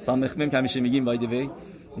 سامخمم که همیشه میگیم وای دی وی،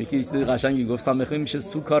 یکی چیز قشنگی گفت، سامخمم میشه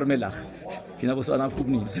سوکار ملخ، که نه واسه آدم خوب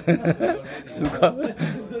نیست. سوکار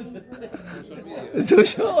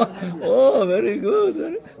oh very good,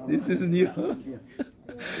 this is new.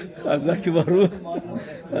 خزک بارو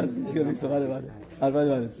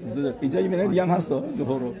اینجا یه منه دیگه هم هست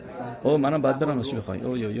نهورو. منم بعد برم چی بخوای؟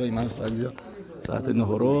 اوه من اینجا ساعت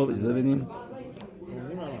نهورو اجازه بدین.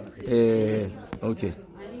 اوکی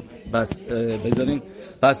بس بذارین.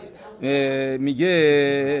 پس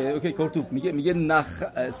میگه اوکی کورتوب میگه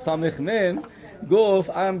سامخمم گفت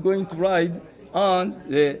I'm going to ride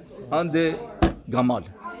on the گامال.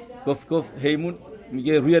 گفت حیوان،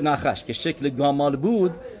 میگه روی نخش که شکل گامال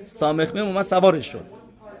بود، سامخمم اومد سوارش شد.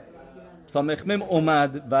 سامخمم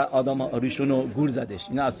اومد و آدم آریشونو گور زدش.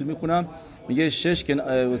 اینا از تو میخونم، میگه 6 که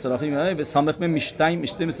وسلافی میگه به سامخمم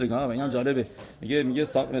میشته مثل گام. اینا جالبه، میگه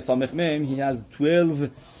سامخمم he has 12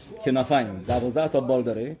 کنافاین، 12 تا بال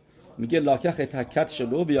داره. میگه لاکخ تکت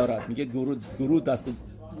شلو بیارد، میگه گرو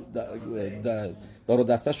دارو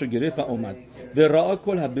دستش رو گرفت و اومد و راه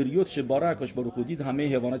کل هبریوت شبارکش برو خودید همه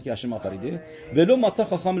حیواناتی که هشم آفریده ولو ماتا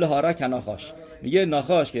خاخام لهاره کناخاش، میگه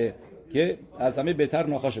ناخاش که از همه بهتر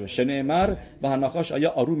ناخاش به شنمر و ناخاش آیا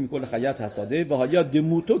آروم میکل خیاط حساده و ها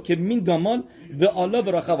دموتو که مین گامال و آلا و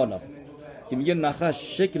راخه والا، که میگه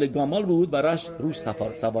ناخاش شکل گامال بود براش روش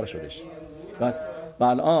سوار شدش. بس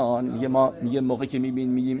الان میگه موقعی که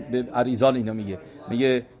میگیم به عریزال اینا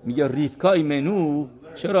میگه ریفکای منو.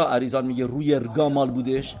 چرا عریزال میگه روی گامال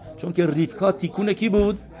بودش؟ چون که ریفکا تیکونه کی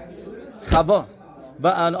بود؟ خوا. و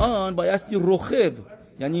الان بایستی رخب،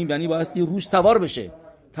 یعنی بایستی روش سوار بشه،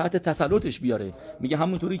 تحت تسلطش بیاره. میگه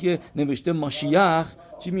همونطوری که نوشته ماشیخ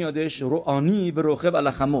چی میادش؟ روانی به رخب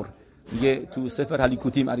علی خمر. میگه تو سفر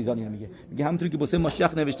هلیکوتیم عریزانی میگه همونطوری که بوسه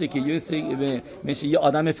ماشیخ نوشته که مثل یه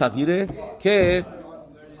آدم فقیره که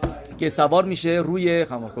که سوار میشه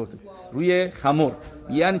روی خمر.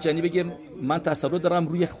 یعنی چنین بگه من تصور دارم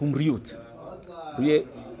روی خمریوت، روی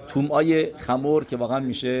تومای خمر که واقعا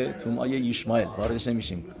میشه تومای یشمایل، واردش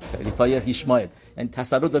نمیشیم، خلیفه یشمایل، یعنی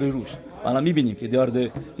تصور داره روش. الان میبینیم که دیارد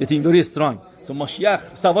یه تیم دوری استرانگ سو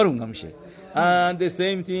ماشیخ سوار اونها میشه. and the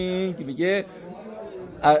same thing میگه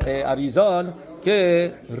اریزال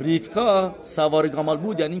که ریفکا سوار گامال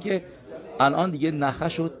بود، یعنی که الان دیگه نخه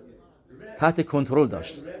شد تحت کنترل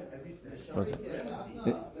داشت.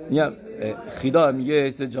 میگه خدا میگه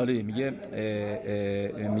چیز جالبی میگه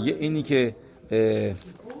اینی که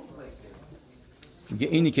میگه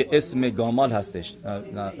اینی که اسم گامال هستش.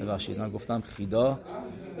 نه ببخشید من گفتم خدا،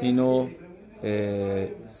 اینو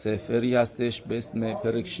سفری هستش به اسم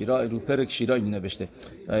پرک شیرا، رو پرک شیرا اینو نوشته،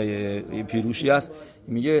 پیروشی هست.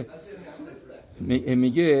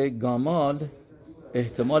 میگه گامال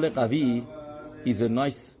احتمال قوی is a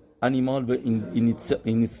nice animal و این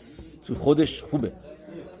تو خودش خوبه.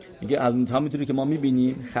 میگه همونطوری که ما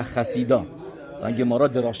میبینیم خسیدا مثلا گمارا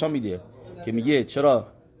دراشا میده که میگه چرا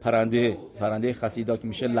پرنده خسیدا که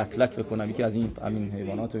میشه لک بکنم، یکی از این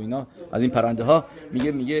حیوانات و اینا، از این پرنده ها،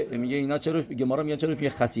 میگه اینا چرا گمارا میگن چرا توی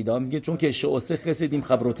خسیدا؟ میگه چون که شوسه خسدیم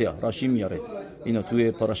خبروتیا راشی میاره اینو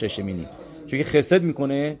توی پاراشه شمینی، چون که خسد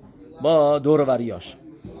میکنه با دور و بریاش.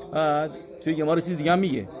 توی گمارا چیز دیگه هم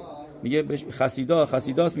میگه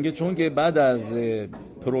خسیداست، میگه چون که بعد از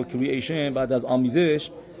پروکرییشن، بعد از آمیزش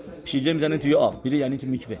شیجه میزنه توی آب میره، یعنی تو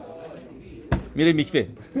میره میکوه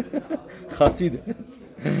خسیده.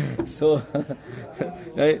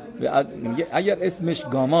 میگه اگر اسمش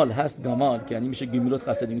گامال هست، گامال که یعنی میشه گمیلوت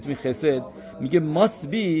خسدی، میتونی خسد، میگه must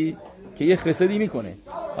be که یه خسدی میکنه،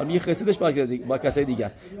 حالا یه خسدش با کسای دیگه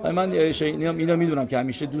است. من اینا میدونم که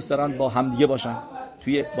همیشه دوست دارن با همدیگه باشن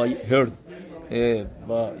با هرد،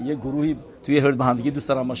 با یه گروهی توی هرد با همدیگه دوست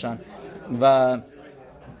دارن باشن و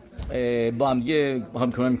با همدیگه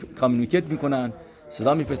کامیونیکیت میکنن،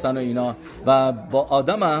 صدا میفرستن و اینا، و با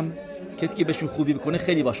آدم هم کسی که بهشون خوبی بکنه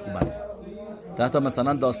خیلی باش خوبن. حتی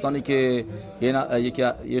مثلا داستانی که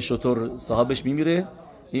یه شتر صاحبش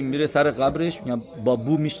میره سر قبرش، با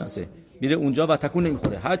بو میشناسه، میره اونجا و تکون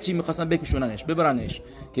نمیخوره، هر چی میخواستن بکشوننش ببرنش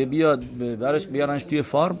که بیاد بیارنش توی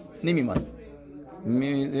فارم، نمیمد.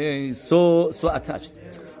 سو اتچد.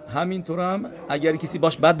 همینطور هم اگر کسی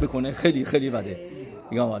باش بد بکنه خیلی خیلی بده.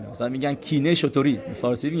 مثلا میگن کینه شتری،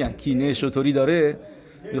 فارسی میگن کینه شتری داره،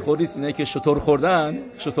 میخوریست اینه که شتر خوردن،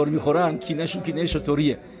 شتر میخورن، کینهشون کینه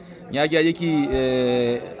شتریه. اگر یکی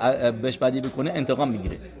بهش بدی بکنه انتقام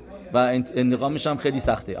میگیره و انتقامش هم خیلی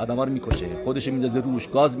سخته، آدما رو میکشه، خودش میندازه روش،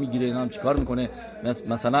 گاز میگیره، نمیدونم چیکار میکنه.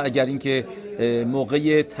 مثلا اگر اینکه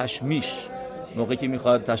موقعی که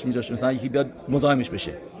میخواد تشمیش داشته، مثلا یکی بیاد مزاحمش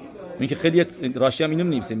بشه، اینکه خیلی راشی هم اینو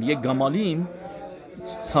می‌نویسه، میگه گامالیم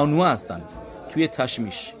تانوه هستن توی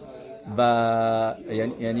تشمیش و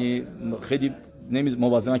یعنی خیلی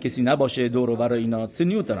مواظبن کسی نباشه دور و بر اینا،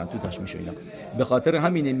 سنیوت دارن تو تشمیش و اینا. به خاطر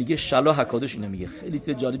همینه میگه شلا حکادش اینو میگه، خیلی چیز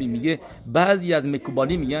جالبی میگه. بعضی از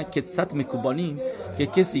مکوبالی میگن که صد مکوبالیم که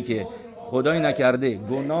کسی که خدای نکرده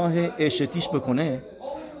گناه اشتیش بکنه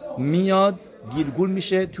میاد گیرگول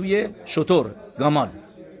میشه توی شتر گامال.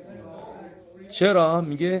 چرا؟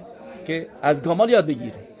 میگه که از گامال یاد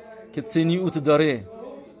بگیر که سنیوت داره،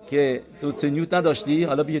 که تو سنیوت نداشتی،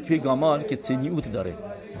 حالا بیا توی گامال که سنیوت داره.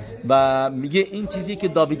 و میگه این چیزی که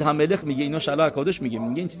داوید همملخ میگه، اینا شلا حکادش میگه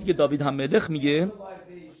این چیزی که داوید همملخ میگه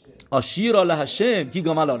آشیر علی هشم کی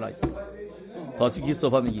گامال آلای، پاسو کی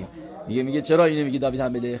صفا میگه چرا اینو میگه داوید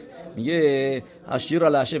همملخ؟ میگه آشیر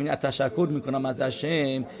علی هشم، یعنی تشکر میکنم از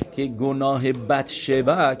هشم که گناه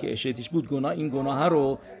بتشبه که اشتیش بود، این گناه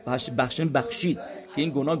رو بخشید که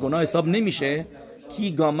این گناه حساب نمیشه،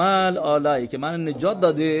 کی گامال آلای، که من نجات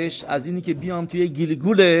دادش از اینی که بیام توی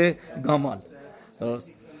گیلگول گامال.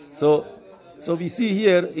 So we see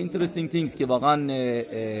here interesting things که واقعا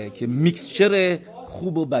که میکسچر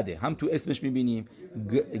خوب و بده هم تو اسمش میبینیم.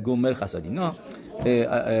 گومر خسادی نه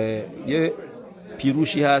یه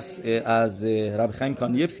پیروشی هست از رب خیم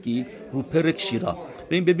کانیفسکی رو پرک شیرا.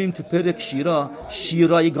 ببینیم تو پرک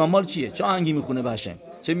شیرای گامال چیه، چه آهنگی میخونه به هشم،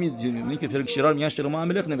 چه میگه که پرک شیرا رو میگن شلومو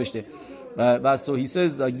همملخ نوشته و so he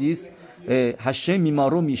says like this هشم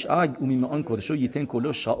میمارو میشاگ و میمان کورشو یتن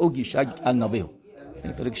کلو شاوگی شاگ النبه.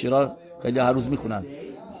 یعنی پرک شیرا خیلی هر روز میخونن،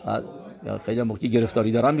 خیلی موقعی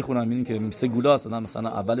گرفتاری دارن میخونن، میبینین که سه گولا هستن، مثلا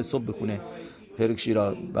اول صبح بخونه پرک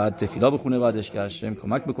شیرا، بعد تفیلا بخونه، بعدش که هشم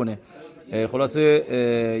کمک بکنه.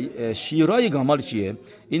 خلاصه شیرای گامال چیه؟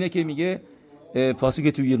 اینه که میگه پاسوک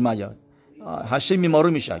تو یرمیا هشم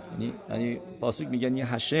میمارو میشک، یعنی پاسوک میگه یعنی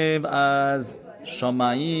هشم از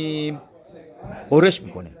شامعیم اورش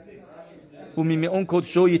میکنه و میمه اون کد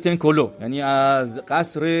شو یتن کلو، یعنی از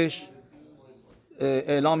قصرش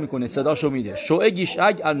اعلام میکنه، صداشو میده. شوئگیش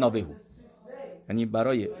اگ الناوهو، یعنی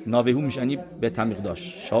برای ناوهو میشه یعنی به تمیق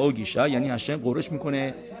داشت. شاوگیشا یعنی هشم قرش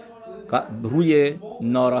میکنه روی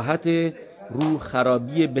ناراحت، رو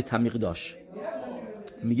خرابی به تمیق داشت.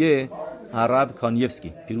 میگه عرب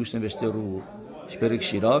کانیفسکی پیروش نوشته رو شپرک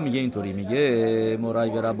شیرا، میگه اینطوری، میگه مرای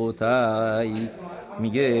و ربوتای،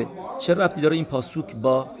 میگه چه ربطی داره این پاسوک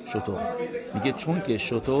با شتر؟ میگه چون که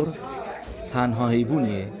شتر تنها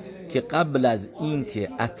حیوانه که قبل از این که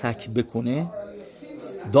اتک بکنه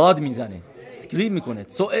داد میزنه، اسکریم میکنه،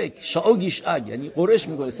 سوئک شاوگیش اگ، یعنی قرش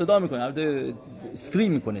میکنه، صدا میکنه، البته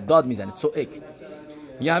اسکریم میکنه، داد میزنه، سوئک.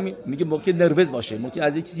 میگه همین، میگه موقع نروز باشه، موقع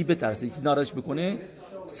از یه چیزی بترسه، چیزی ناراحتش بکنه،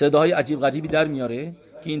 صداهای عجیب غریبی در میاره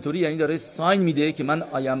که اینطوری یعنی داره ساین میده که من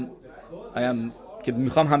آیم که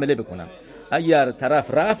میخوام حمله بکنم. اگر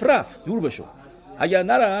طرف رفت دور بشو، اگر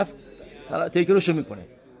نرفت تکرارشو میکنه.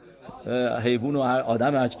 حیوان و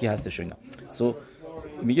آدم هر کی هستش اینا.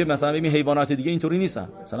 میگه مثلا ببین حیوانات دیگه اینطوری نیستن.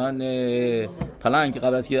 مثلا پلنگ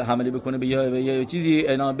قبل از که حمله بکنه به یه چیزی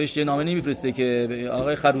اعلام بهش یه نامه نمیفرسته که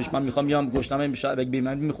آقای خروش من میخوام بیام گشتم به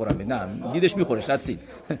من میخورم. نه، دیدش میخورش، تدسی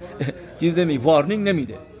چیز نمیگه، وارنینگ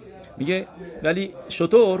نمیده. میگه ولی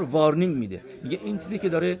شتر وارنینگ میده. میگه این چیزی که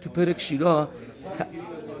داره تو پرک شیرا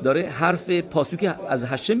داره حرف پاسوک از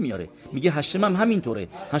هشم میاره. میگه هشم هم همینطوره.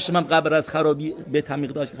 هشم هم قبل از خرابی به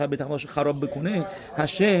تمیق داشت که به تماش خراب بکنه،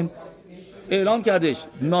 هشم اعلام کردش،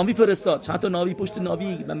 ناوی فرستاد، چند تا ناوی پشت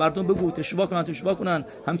ناوی به مردم بگو تشوا کنن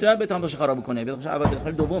همینطور به تماش خراب کنه. به اول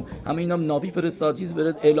داخل دوم همه اینا ناوی فرستاد، چیز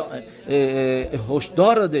برد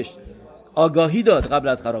هشدار دادش، آگاهی داد قبل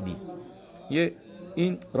از خرابی. یه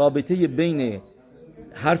این رابطه بین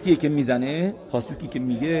حرفیه که میزنه، پاسوکی که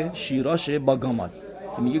میگه شیراشه با گامال،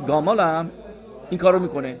 که میگه گامال هم این کارو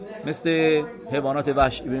میکنه، مثل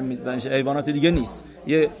حیوانات دیگه نیست.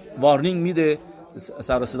 یه وارنینگ میده،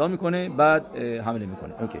 سر و صدا میکنه، بعد حمله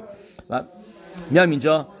میکنه. اوکی. بعد میام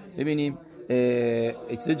اینجا ببینیم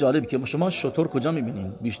چیز جالبی که شما شتر کجا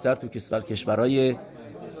میبینین؟ بیشتر تو کشورهای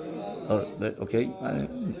اوکی،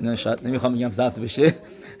 من شاید نمیخوام بگم ضبط بشه.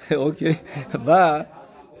 اوکی. و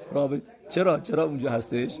چرا اونجا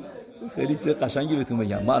هستش؟ خیلی قشنگی بهتون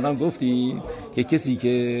بگم. ما الان گفتیم که کسی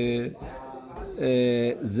که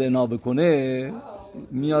زنا بکنه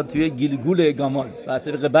میاد توی گیلگول گامال، به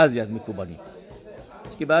طریق بعضی از میکوبانی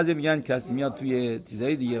که بعضی میگن کس میاد توی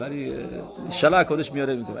چیزای دیگه، ولی شلع کدش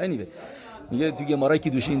میاره میگه. میگه توی گمارای که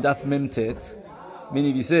دوشین دف ممتت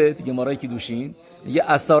مینویسه، توی گمارای که دوشین یه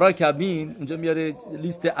اسارا کبین اونجا میاره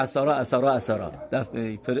لیست اسارا دف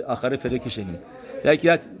آخر پرکشنی. یکی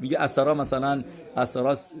میگه اسارا، مثلا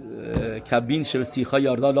اسارا کبین شل سیخا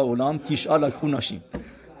یاردا لا اولام تیشا لا خوناشیم،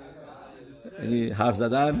 یعنی حرف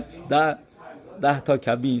زدن 10 تا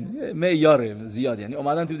کابین معیار زیاد، یعنی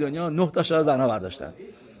اومدن تو دنیا 9 تا شاه زنها برداشتن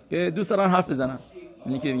که دوست دارن حرف بزنن.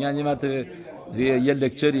 یعنی که میگن یه مرتبه یه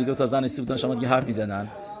لکچری 2 تا زن استفاده شما دیگه حرف میزنن،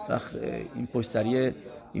 این پشت سریه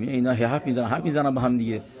اینا حرف میزنن با هم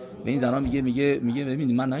دیگه. به این زنا میگه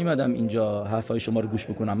ببین من نیومدم اینجا حرفای شما رو گوش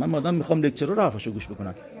بکنم، من مادام میخوام لکچر رو حرفاشو گوش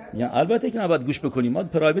بکنم. یعنی البته که نباید گوش بکنیم، ما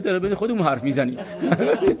پرایوت داره خودمون حرف میزنیم.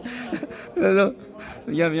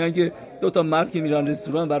 میگن که 2 تا مرد که میرن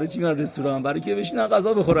رستوران، برای چی میرن رستوران؟ برای که بشینن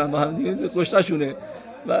غذا بخورن با هم دیگه، گشتشونه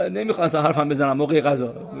و نمیخوان اصلا حرف هم بزنن موقع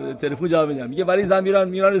غذا، تلفن جواب میدن. میگه ولی زن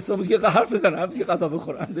میرن رستوران که حرف بزنن، هم که غذا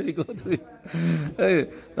بخورن.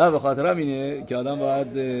 نه به خاطر همینه که آدم باید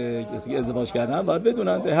کسی که ازدواج کردن باید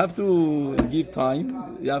بدونن they have to give time,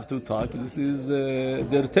 you have to talk, this is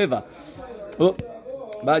their teva.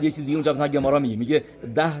 بعد یه چیزی اونجا مثلا گمارا میگه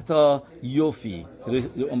 10 تا یوفی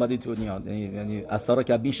اومده تو دنیا، یعنی اسارا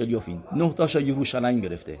کبین شل یوفین، 9 تاشو یروشلایم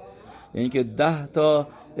گرفته، یعنی که 10 تا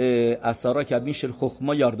اسارا کبین شل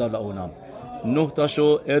خخما یاردال اونام، 9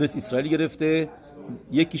 تاشو ارس اسرائیل گرفته،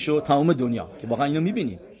 یکیشو تمام دنیا. که واقعا اینو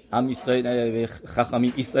میبینی هم اسرائیل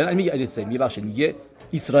خخامی اسرائیل میگه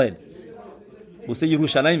اسرائیل واسه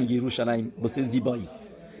یروشلایم، میگه یروشلایم واسه زیبایی،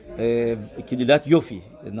 کلیلت یوفی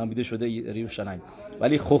نامیده شده یروشلایم.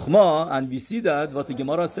 ولی خخما and we see that what the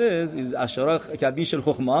Gemara says is ashara kabin shel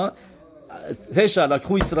خخما تشالک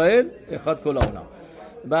خو اسرائیل اخاد کل اونا.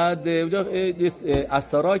 بعد اونجا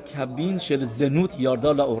اسارا کابین شل زنوت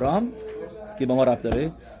یاردا لا اورام که با ما ربط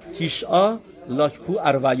داره، تیشا لاکخو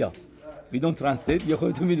اروایا. we don't translate، یه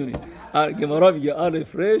خودتون میدونید. گمارا میگه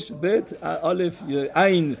الف رش بت الف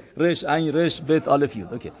عین رش بت الف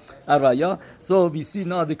یود. اوکی اروایا. so we see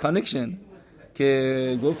now the connection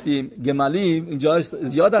که گفتیم گمالیم اینجا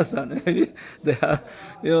زیاد هستن.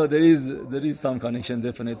 there is some connection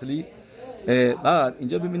definitely. بعد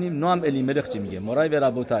اینجا ببینیم نوام الیملخ چی میگه. مرای و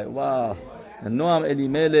ربوتای واو، نوام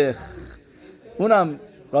الیملخ اونم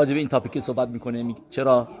راجع به این تاپیک صحبت میکنه.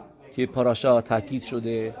 چرا که پاراشا تاکید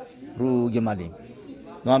شده رو گمالیم.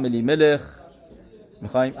 نام الیملخ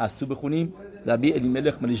میخوایم از تو بخونیم. دبی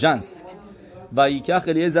الیملخ ملیجانسک و یکخ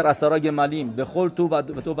الیعزر اسرا گمالیم به خل تو و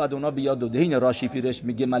تو و ادونا بیاد دو دهین راشی پیرش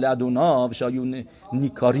میگه مل ادونا و شایون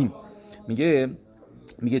نیکاریم.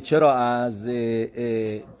 میگه چرا از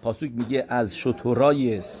پاسوک میگه از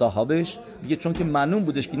شترای صاحبش، میگه چون که معلوم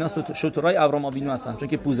بودش که اینا شترای ابراهیم آوینو هستن، چون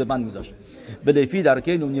که پوزه بند میذاشت. بلفی در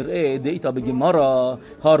که نونیره دیتا بگه ما را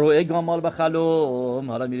هاروه گامال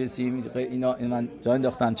بخلوم. حالا میرسیم اینا من جای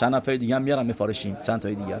انداختن چند نفر دیگه هم میارم میفارشیم، چند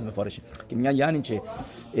تای دیگه هم میفارشیم که میگن یعنی چه.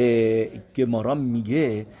 گمارا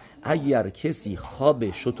میگه اگر کسی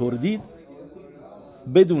خواب شتر دید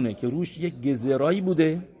بدونه که روش یک گزرایی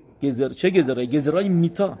بوده، چه گزرایی؟ گزرای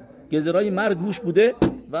میتا، گزرای مرگ روش بوده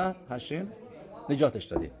و هشم نجاتش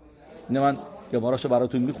داده. اینه من گماراشو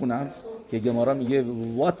براتون میخونم که گمارا میگه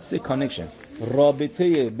what's the connection،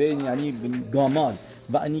 رابطه بین یعنی گامان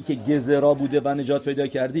و اینی که گزرا بوده و نجات پیدا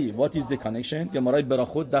کردی. what is the connection؟ گمارای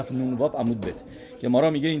براخود دف نون واب عمود بت. گمارا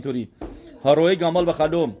میگه اینطوری هاروی گامال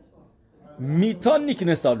بخلوم میتا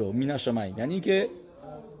نیکنسالو میناشمای، یعنی که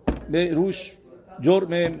به روش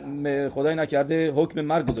جرم خدای نکرده حکم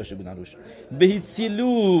مرگ گذاشته بودن روش.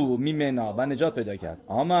 بهیتسیلو میمنا و نجات پیدا کرد.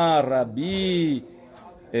 اما ربی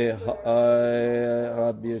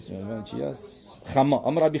اسم چی است؟ خما.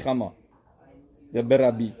 اما ربی خما یا به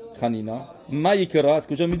ربی خنینا ما یک راست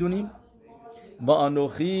کجا میدونیم؟ و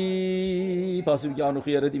آنوخی پاسو میگه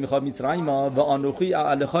آنوخی ردی میخواد میسرایم و آنوخی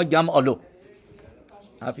اعلخا گم آلو.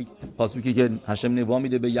 حرفی پاسو که هشم نوا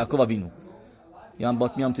میده به یعقوب و وینو، یعنی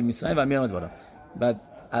بات میام تو میسرایم و میام دوباره. بعد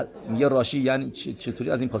میگه راشی یعنی چطوری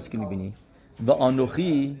از این پاسو که میبینی؟ و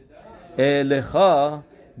آنوخی الخا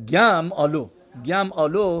گم آلو. گم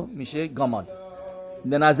آلو میشه گامال،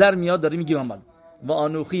 به نظر میاد داره میگه گامال. و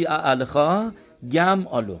آنوخی الخا گم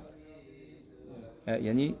آلو،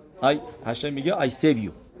 یعنی هشم میگه I save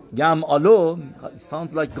you. گم آلو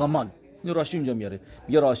sounds like گامال. این راشی اینجا میاره.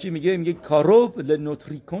 میگه راشی میگه کاروب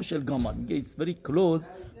لنوتریکون شل گامال، میگه it's very close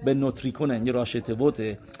به نوتریکون. این راشته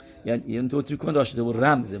بوته، یعنی نوتریکون راشته بود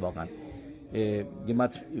رمزه واقعا.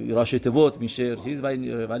 راشته بود میشه چیز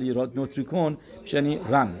ولی نوتریکون میشه یعنی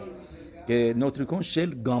رمز که نوتریکون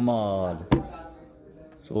شل گامال.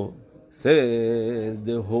 So says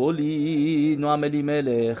the holy نام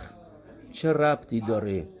الیملخ چه ربطی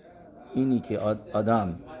داره اینی که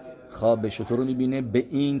آدم خواب شتر رو میبینه به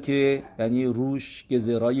این که یعنی روش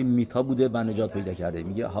گزرای میتا بوده و نجات پیدا کرده؟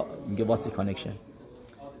 میگه what's the connection؟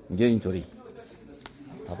 میگه اینطوری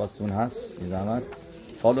حواستون هست این زحمت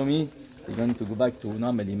follow me we're going to go back to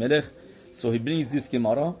نام الیملخ. So he brings this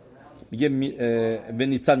gemara میگه و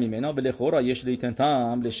نیتسل میمنا به لخورا یش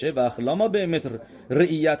لیتنتم لشه و اخلاما به متر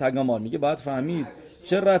رعیت هگمال. میگه باید فهمید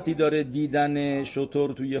چه ربطی داره دیدن شتر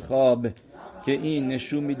توی خواب که این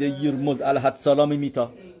نشون میده یرمز الحد سلام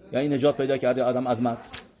میتا، یعنی نجات پیدا کرده آدم از مرگ.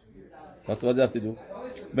 واسه رفته دو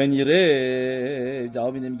بنیره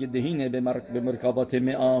جوابی نمیگه دهینه به مرکبات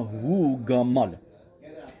هو گامال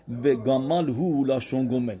به گامال هو لاشون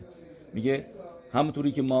گمل. میگه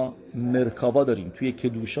همونطوری که ما مرکبا داریم توی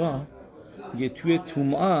کدوشا، میگه توی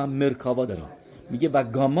توما مرکبا داریم. میگه و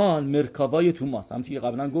گامال مرکبای توماست. همونطوری که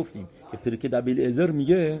قبلا گفتیم که پرکه دبیل ازر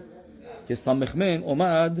میگه که سامخمن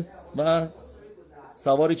اومد و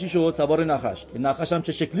سوار چی شد؟ سوار نخش. نخش هم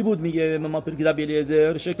چه شکلی بود؟ میگه ما پرکه دبیل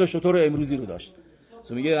ازر شکل شتر امروزی رو داشت.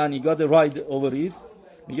 so میگه and he got the ride over it.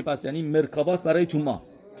 میگه پس یعنی مرکباست برای توما.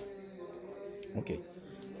 اوکی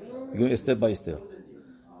میگه استپ بای استپ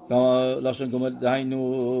لاشن گمل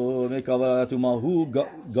دهینو میکاور تو ما هو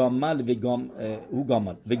گامل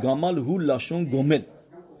و گامل هو لاشن گمل.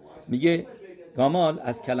 میگه گامال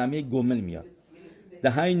از کلمه گمل میاد.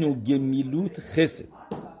 دهینو گمیلوت خسه،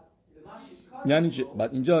 یعنی چه؟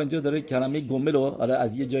 بعد اینجا داره کلمه گمل رو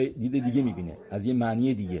از یه جای دیگه میبینه، از یه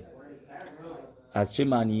معنی دیگه. از چه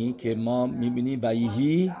معنی؟ که ما میبینیم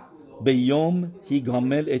بایهی بیوم هی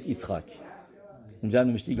گامل ات اسحاق. اونجا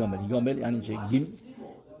نوشته گامل یعنی چه؟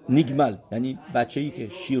 نیگمل یعنی بچه‌ای که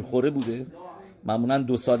شیر خوره بوده، معمولاً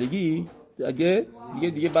 2 سالگی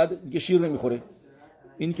دیگه بعد دیگه شیر نمیخوره.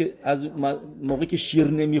 این که از موقعی که شیر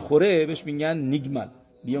نمیخوره بهش میگن نیگمل.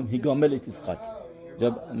 بیام هیگامل اتسخاک.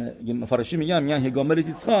 جب فرشی میگن هیگامل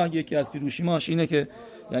اتسخاک، یکی از پیروشیماش اینه که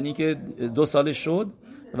یعنی که 2 سالش شد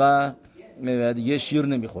و دیگه شیر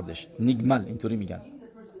نمیخوردش. نیگمل اینطوری میگن.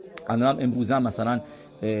 الان امروز هم مثلا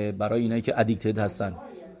برای اینایی که ادیکتد هستن،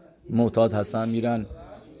 معتاد هستن، میرن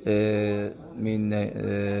من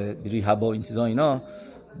ریهابا این چیزا اینا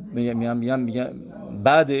میگن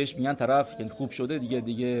بعدش میگن طرف که خوب شده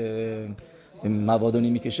دیگه موادو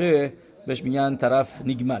نمیکشه، بهش میگن طرف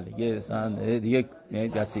نیگمل دیگه مثلا دیگه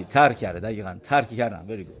ترک کرده. دقیقاً ترک کردن.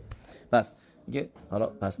 very good. پس میگه حالا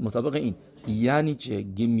پس مطابق این یعنی چه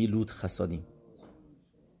گمیلوت خسادیم؟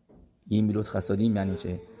 گمیلوت خسادیم یعنی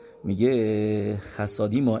چه؟ میگه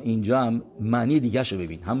خسادیم ما اینجا هم معنی دیگه شو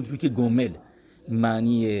ببین، همونطور که گمل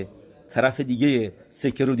معنی طرف دیگه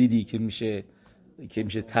سکه رو دیدی که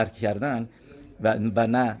میشه ترک کردن و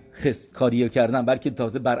نه کاریو کردن، بلکه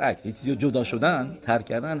تازه برعکس یه چیزی جدا شدن، ترک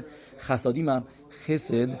کردن. خسادیم هم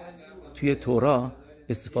خسد توی تورا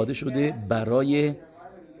استفاده شده برای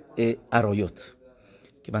عرایات،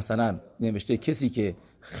 که مثلا نوشته کسی که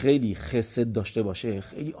خیلی خسد داشته باشه،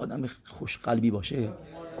 خیلی آدم خوش قلبی باشه،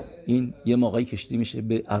 این یه موقعی کشیده میشه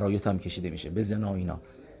به عرایات هم کشیده میشه، به زنا اینا،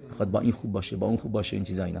 میخواد با این خوب باشه با اون خوب باشه، این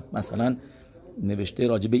چیزا اینا. مثلا نوشته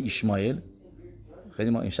راجع به اسماعیل، خیلی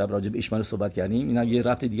ما امشب راجع به اسماعیل صحبت کردیم، اینا یه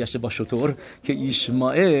ربط دیگه با شطور، که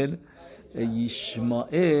اسماعیل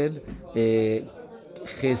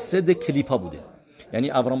خسد کلیپا بوده،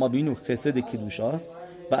 یعنی ابراهام آبینو خسد کدوشاست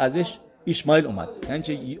و ازش اسماعیل اومد، یعنی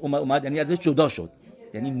چه اومد؟ یعنی ازش جدا شد،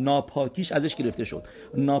 یعنی ناپاکیش ازش گرفته شد.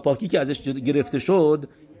 ناپاکی که ازش گرفته شد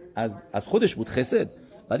از خودش بود خسد،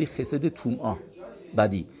 ولی خسد تومعا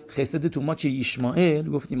بدی. خسد تومعا چه اسماعیل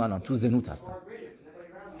گفتیم الان تو زنوت هستن،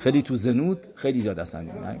 خیلی تو زنوت خیلی زیاد هستن.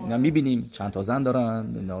 اینا میبینیم چند تا زن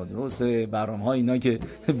دارن، درسته، برنامه‌های اینا که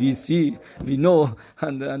we see we know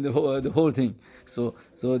and the whole thing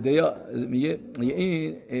so they are میگه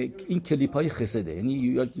این کلیپای خسده،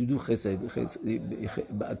 یعنی دو خسد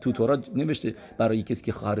تو تورا نوشته برای کسی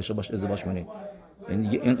که خواهرش باش ازدواج کنه، یعنی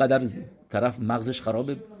دیگه اینقدر طرف مغزش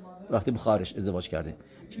خرابه وقتی با خواهرش ازدواج کرده.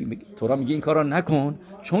 تورا میگه این کارا نکن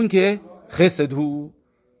چون که خسدو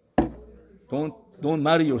don't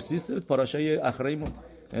marry your sister. پاراشای اخرای مون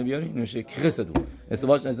بیاری نوشه که خسدو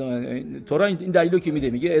ازدواج تورا این دلیلو که میده،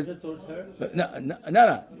 میگه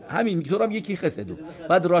نه همین تورا میگه کی خسدو.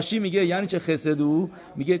 بعد راشی میگه یعنی چه خسدو؟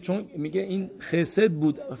 میگه چون میگه این خسد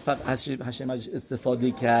بود فقط هشم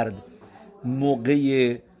استفاده کرد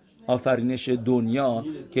موقع آفرینش دنیا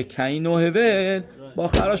که کاین و هبل با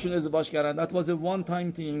خراشون ازدواج کردن. That was a one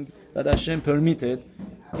time thing that Hashem permitted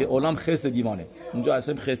که اولام خسد دیوانه اونجا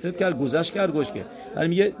اصلا خسد کرد، گذشت کرد، گوش کرد، ولی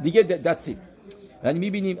میگه دیگه that's it. یعنی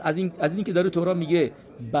میبینیم از این که داره تورا میگه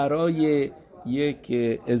برای یک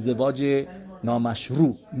ازدواج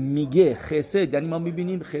نامشروع میگه خسد، یعنی ما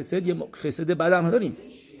میبینیم خسد بد هم داریم،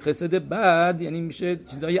 خسد بد یعنی میشه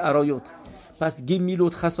چیزای عرایات. پس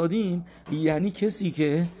گمیلوت خسادیم یعنی کسی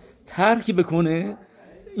که ترک بکنه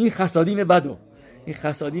این خسادیم بدو، این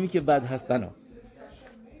خسادیمی که بد هستن،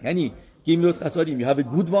 یعنی گمیلوت خسادیم you have a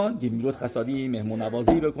good one. گمیلوت خسادیم مهمون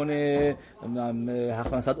نوازی بکنه،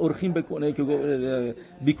 حق نصد ارخیم بکنه، که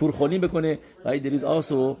بیکور خولیم بکنه. و there is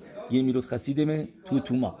also گمیلوت خسیدم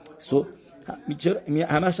تو ما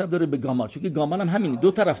همه شب داره به گامان، چون که گامان هم همینه،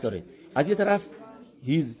 دو طرف داره. از یه طرف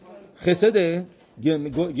هیز خسده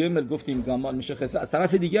گمل گفتیم گامان میشه خسد، از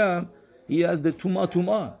طرف دیگه هم هی از توما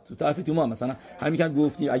تو طرف توما. مثلا همین که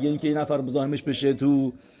گفتیم اگه اینکه این نفر مزاحمش بشه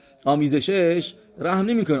تو آمیزشش رحم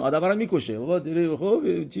نمیکنه، آدم رو میکشه، بابا دیره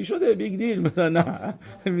خب چی شده بیگ دیل مثلا، نه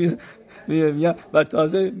میگه بعد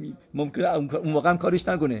تازه ممکنه اون موقع هم کارش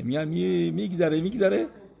نکنه، میگذره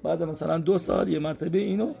بعد مثلا 2 سال یه مرتبه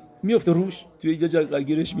اینو میفته روش توی یه جا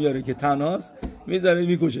گیرش میاره که تنهاست، میذاره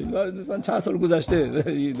میکشه. مثلا چند سال گذشته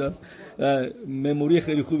مموری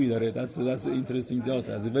خیلی خوبی داره. that's interesting to us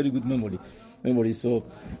as a very good memory. So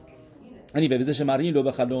یعنی به وزش مرین لو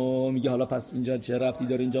بخلو میگه حالا پس اینجا چه ربطی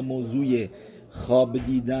داره اینجا موضوع خواب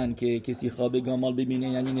دیدن که کسی خواب گامال ببینه،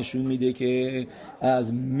 یعنی نشون میده که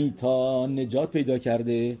از میتا نجات پیدا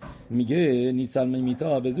کرده. میگه نیتسل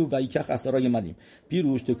میتا وزو و ایکخ اسرای مدیم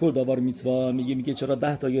پیروش تکل داوار میتوا. میگه چرا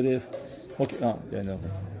 10 تا گرفت؟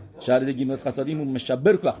 شهر گیملوت خسادیم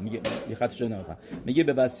مشبر کوخ. میگه یه خط شده نمیخوام، میگه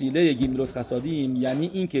به وسیله گیملوت خسادیم یعنی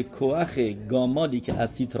این که کوخ گامالی که از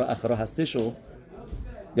سیترا اخرا هستشو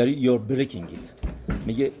داری you're breaking it.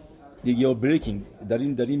 میگه you're breaking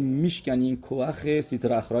داریم میشکنین کوخ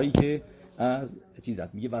سیترا اخرایی که از چیز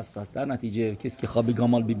است. میگه پس در نتیجه کسی که خواب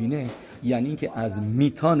گامال ببینه یعنی این که از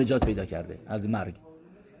میتا نجات پیدا کرده، از مرگ.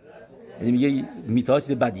 یعنی میگه میتا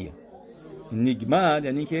چیز بدیه، نیگمال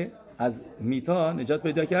یعنی که از میتا نجات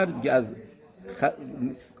پیدا کرد. میگه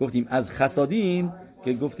گفتیم از خسادیم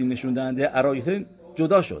که گفتیم نشون دهنده عرایت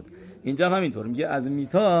جدا شد، اینجا هم همینطور میگه از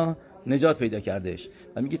میتا نجات پیدا کردش.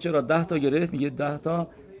 و میگه چرا 10 تا گرفت؟ میگه 10 تا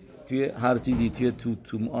توی هر چیزی توی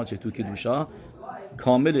تو معاچه تو که دوشا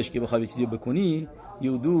کاملش که بخوای چیزی بکنی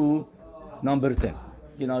you do number 10.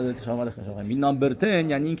 number 10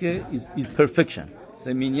 یعنی این که is perfection.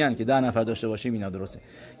 مثلا مینیان که 10 نفر داشته باشه اینا درسته.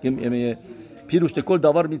 که پیروشت کل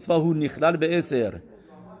داور میتوا هو نخلال به اسر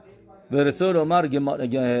و رسول عمر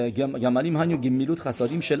گمالیم هنیو گمیلوت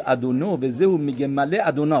خسادیم شل ادونو و زهو میگمله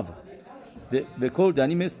ادوناو. به کل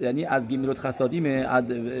یعنی مثل یعنی از گمیلوت خسادیم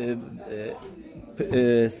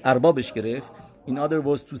اربابش گرفت. in other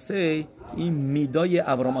words to say این میدای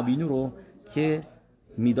ابراهام ابینو رو که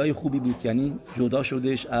میدای خوبی بود، یعنی جدا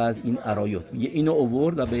شدش از این عرایات، میگه اینو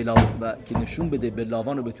آورد و که نشون بده به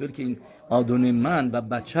لاوان و بتوئل که این آدون من و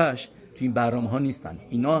بچهش تو این برنامه ها نیستن،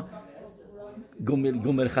 اینا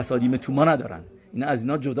گمر خسادیم تو ما ندارن، اینا از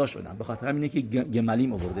اینا جدا شدن، به خاطر همینه که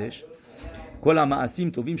گملیم آوردش. کل معصیم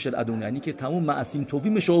تویم شل ادون، یعنی که تمام معصیم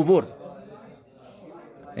تویمش آورد.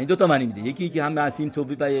 یعنی دو تا معنی میده، یکی که هم معصیم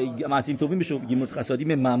توبی و معصیم توبی میشه گمرت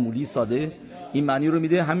خسادیم معمولی ساده، این معنی رو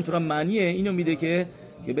میده. همینطور هم معنیه اینو میده که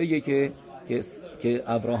بگه که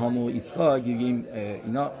ابراهام و اسحاق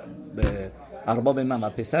اینا به ارباب من و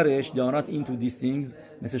پسرش دانات این تو دیستینگز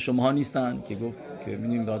مثل شماها نیستن، که گفت که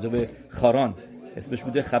می‌بینیم راجع به خاران اسمش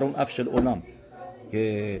بوده خارون افشل اولام،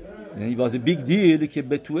 که یعنی واز بیگ دیل که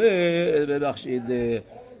بتوئل ببخشید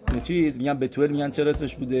چیز میگن بتوئل، میگن چرا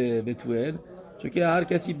اسمش بوده بتوئل؟ چون که هر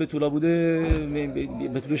کسی بتولا بوده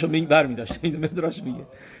بتولشو برمی داشته، این مدراش میگه.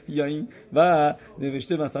 یا این و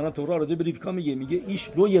نوشته مثلا تورا راجع به ریبکا میگه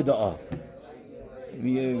ایش رو یدعا،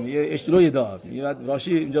 میگه ایش رو یدعا، میگه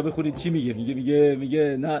راشی اینجا بخونید چی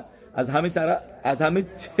میگه نه از همه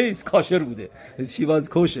چیز کاشر بوده، she was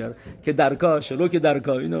kosher که درکا شلو که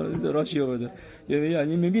درکا، اینو راشی آورده.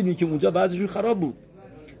 یعنی میبینی که اونجا بعضیشون خراب بود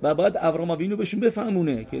و بعد ابراهام اینو بهشون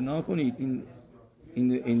بفهمونه که نکنید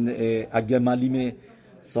این اگه ملیم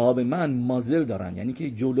صاحب من مازل دارن، یعنی که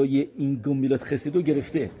جلوی این گمیلت خسیدو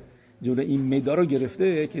گرفته، جلوی این میدا رو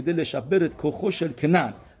گرفته که دلش برد که خوشل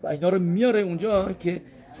کنن و اینا رو میاره اونجا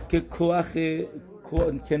که کوخ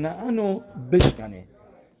کنعانو بشکنه،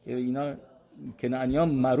 که اینا کنعانیان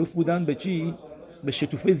معروف بودن به چی؟ به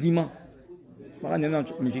شطوفه زیما. من نمیدونم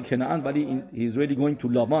میگه کنعان ولی he's really going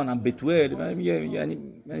to لابان هم بتوئل، یعنی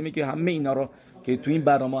میگه همه اینا رو که تو این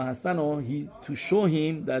برنامه هستن و to show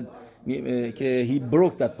him that که he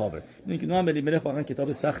broke that power. میگه که نوام بلی ملک واقعا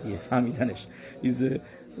کتاب سختیه فهمیدنش، is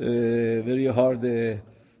very hard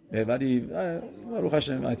ولی روح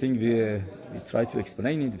هاشم I think we try to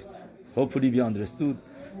explain it, hopefully we understood.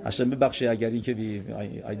 هاشم ببخشید اگر این که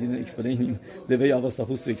I didn't explain him the way I was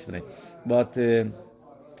supposed to explain, but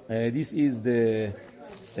this is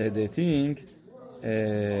the thing.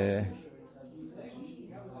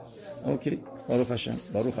 Okay, Baruch Hashem,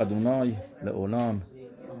 Baruch Adonai le'olam,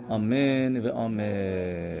 Amen ve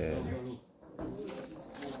Amen.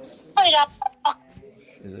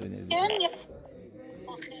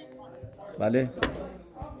 بله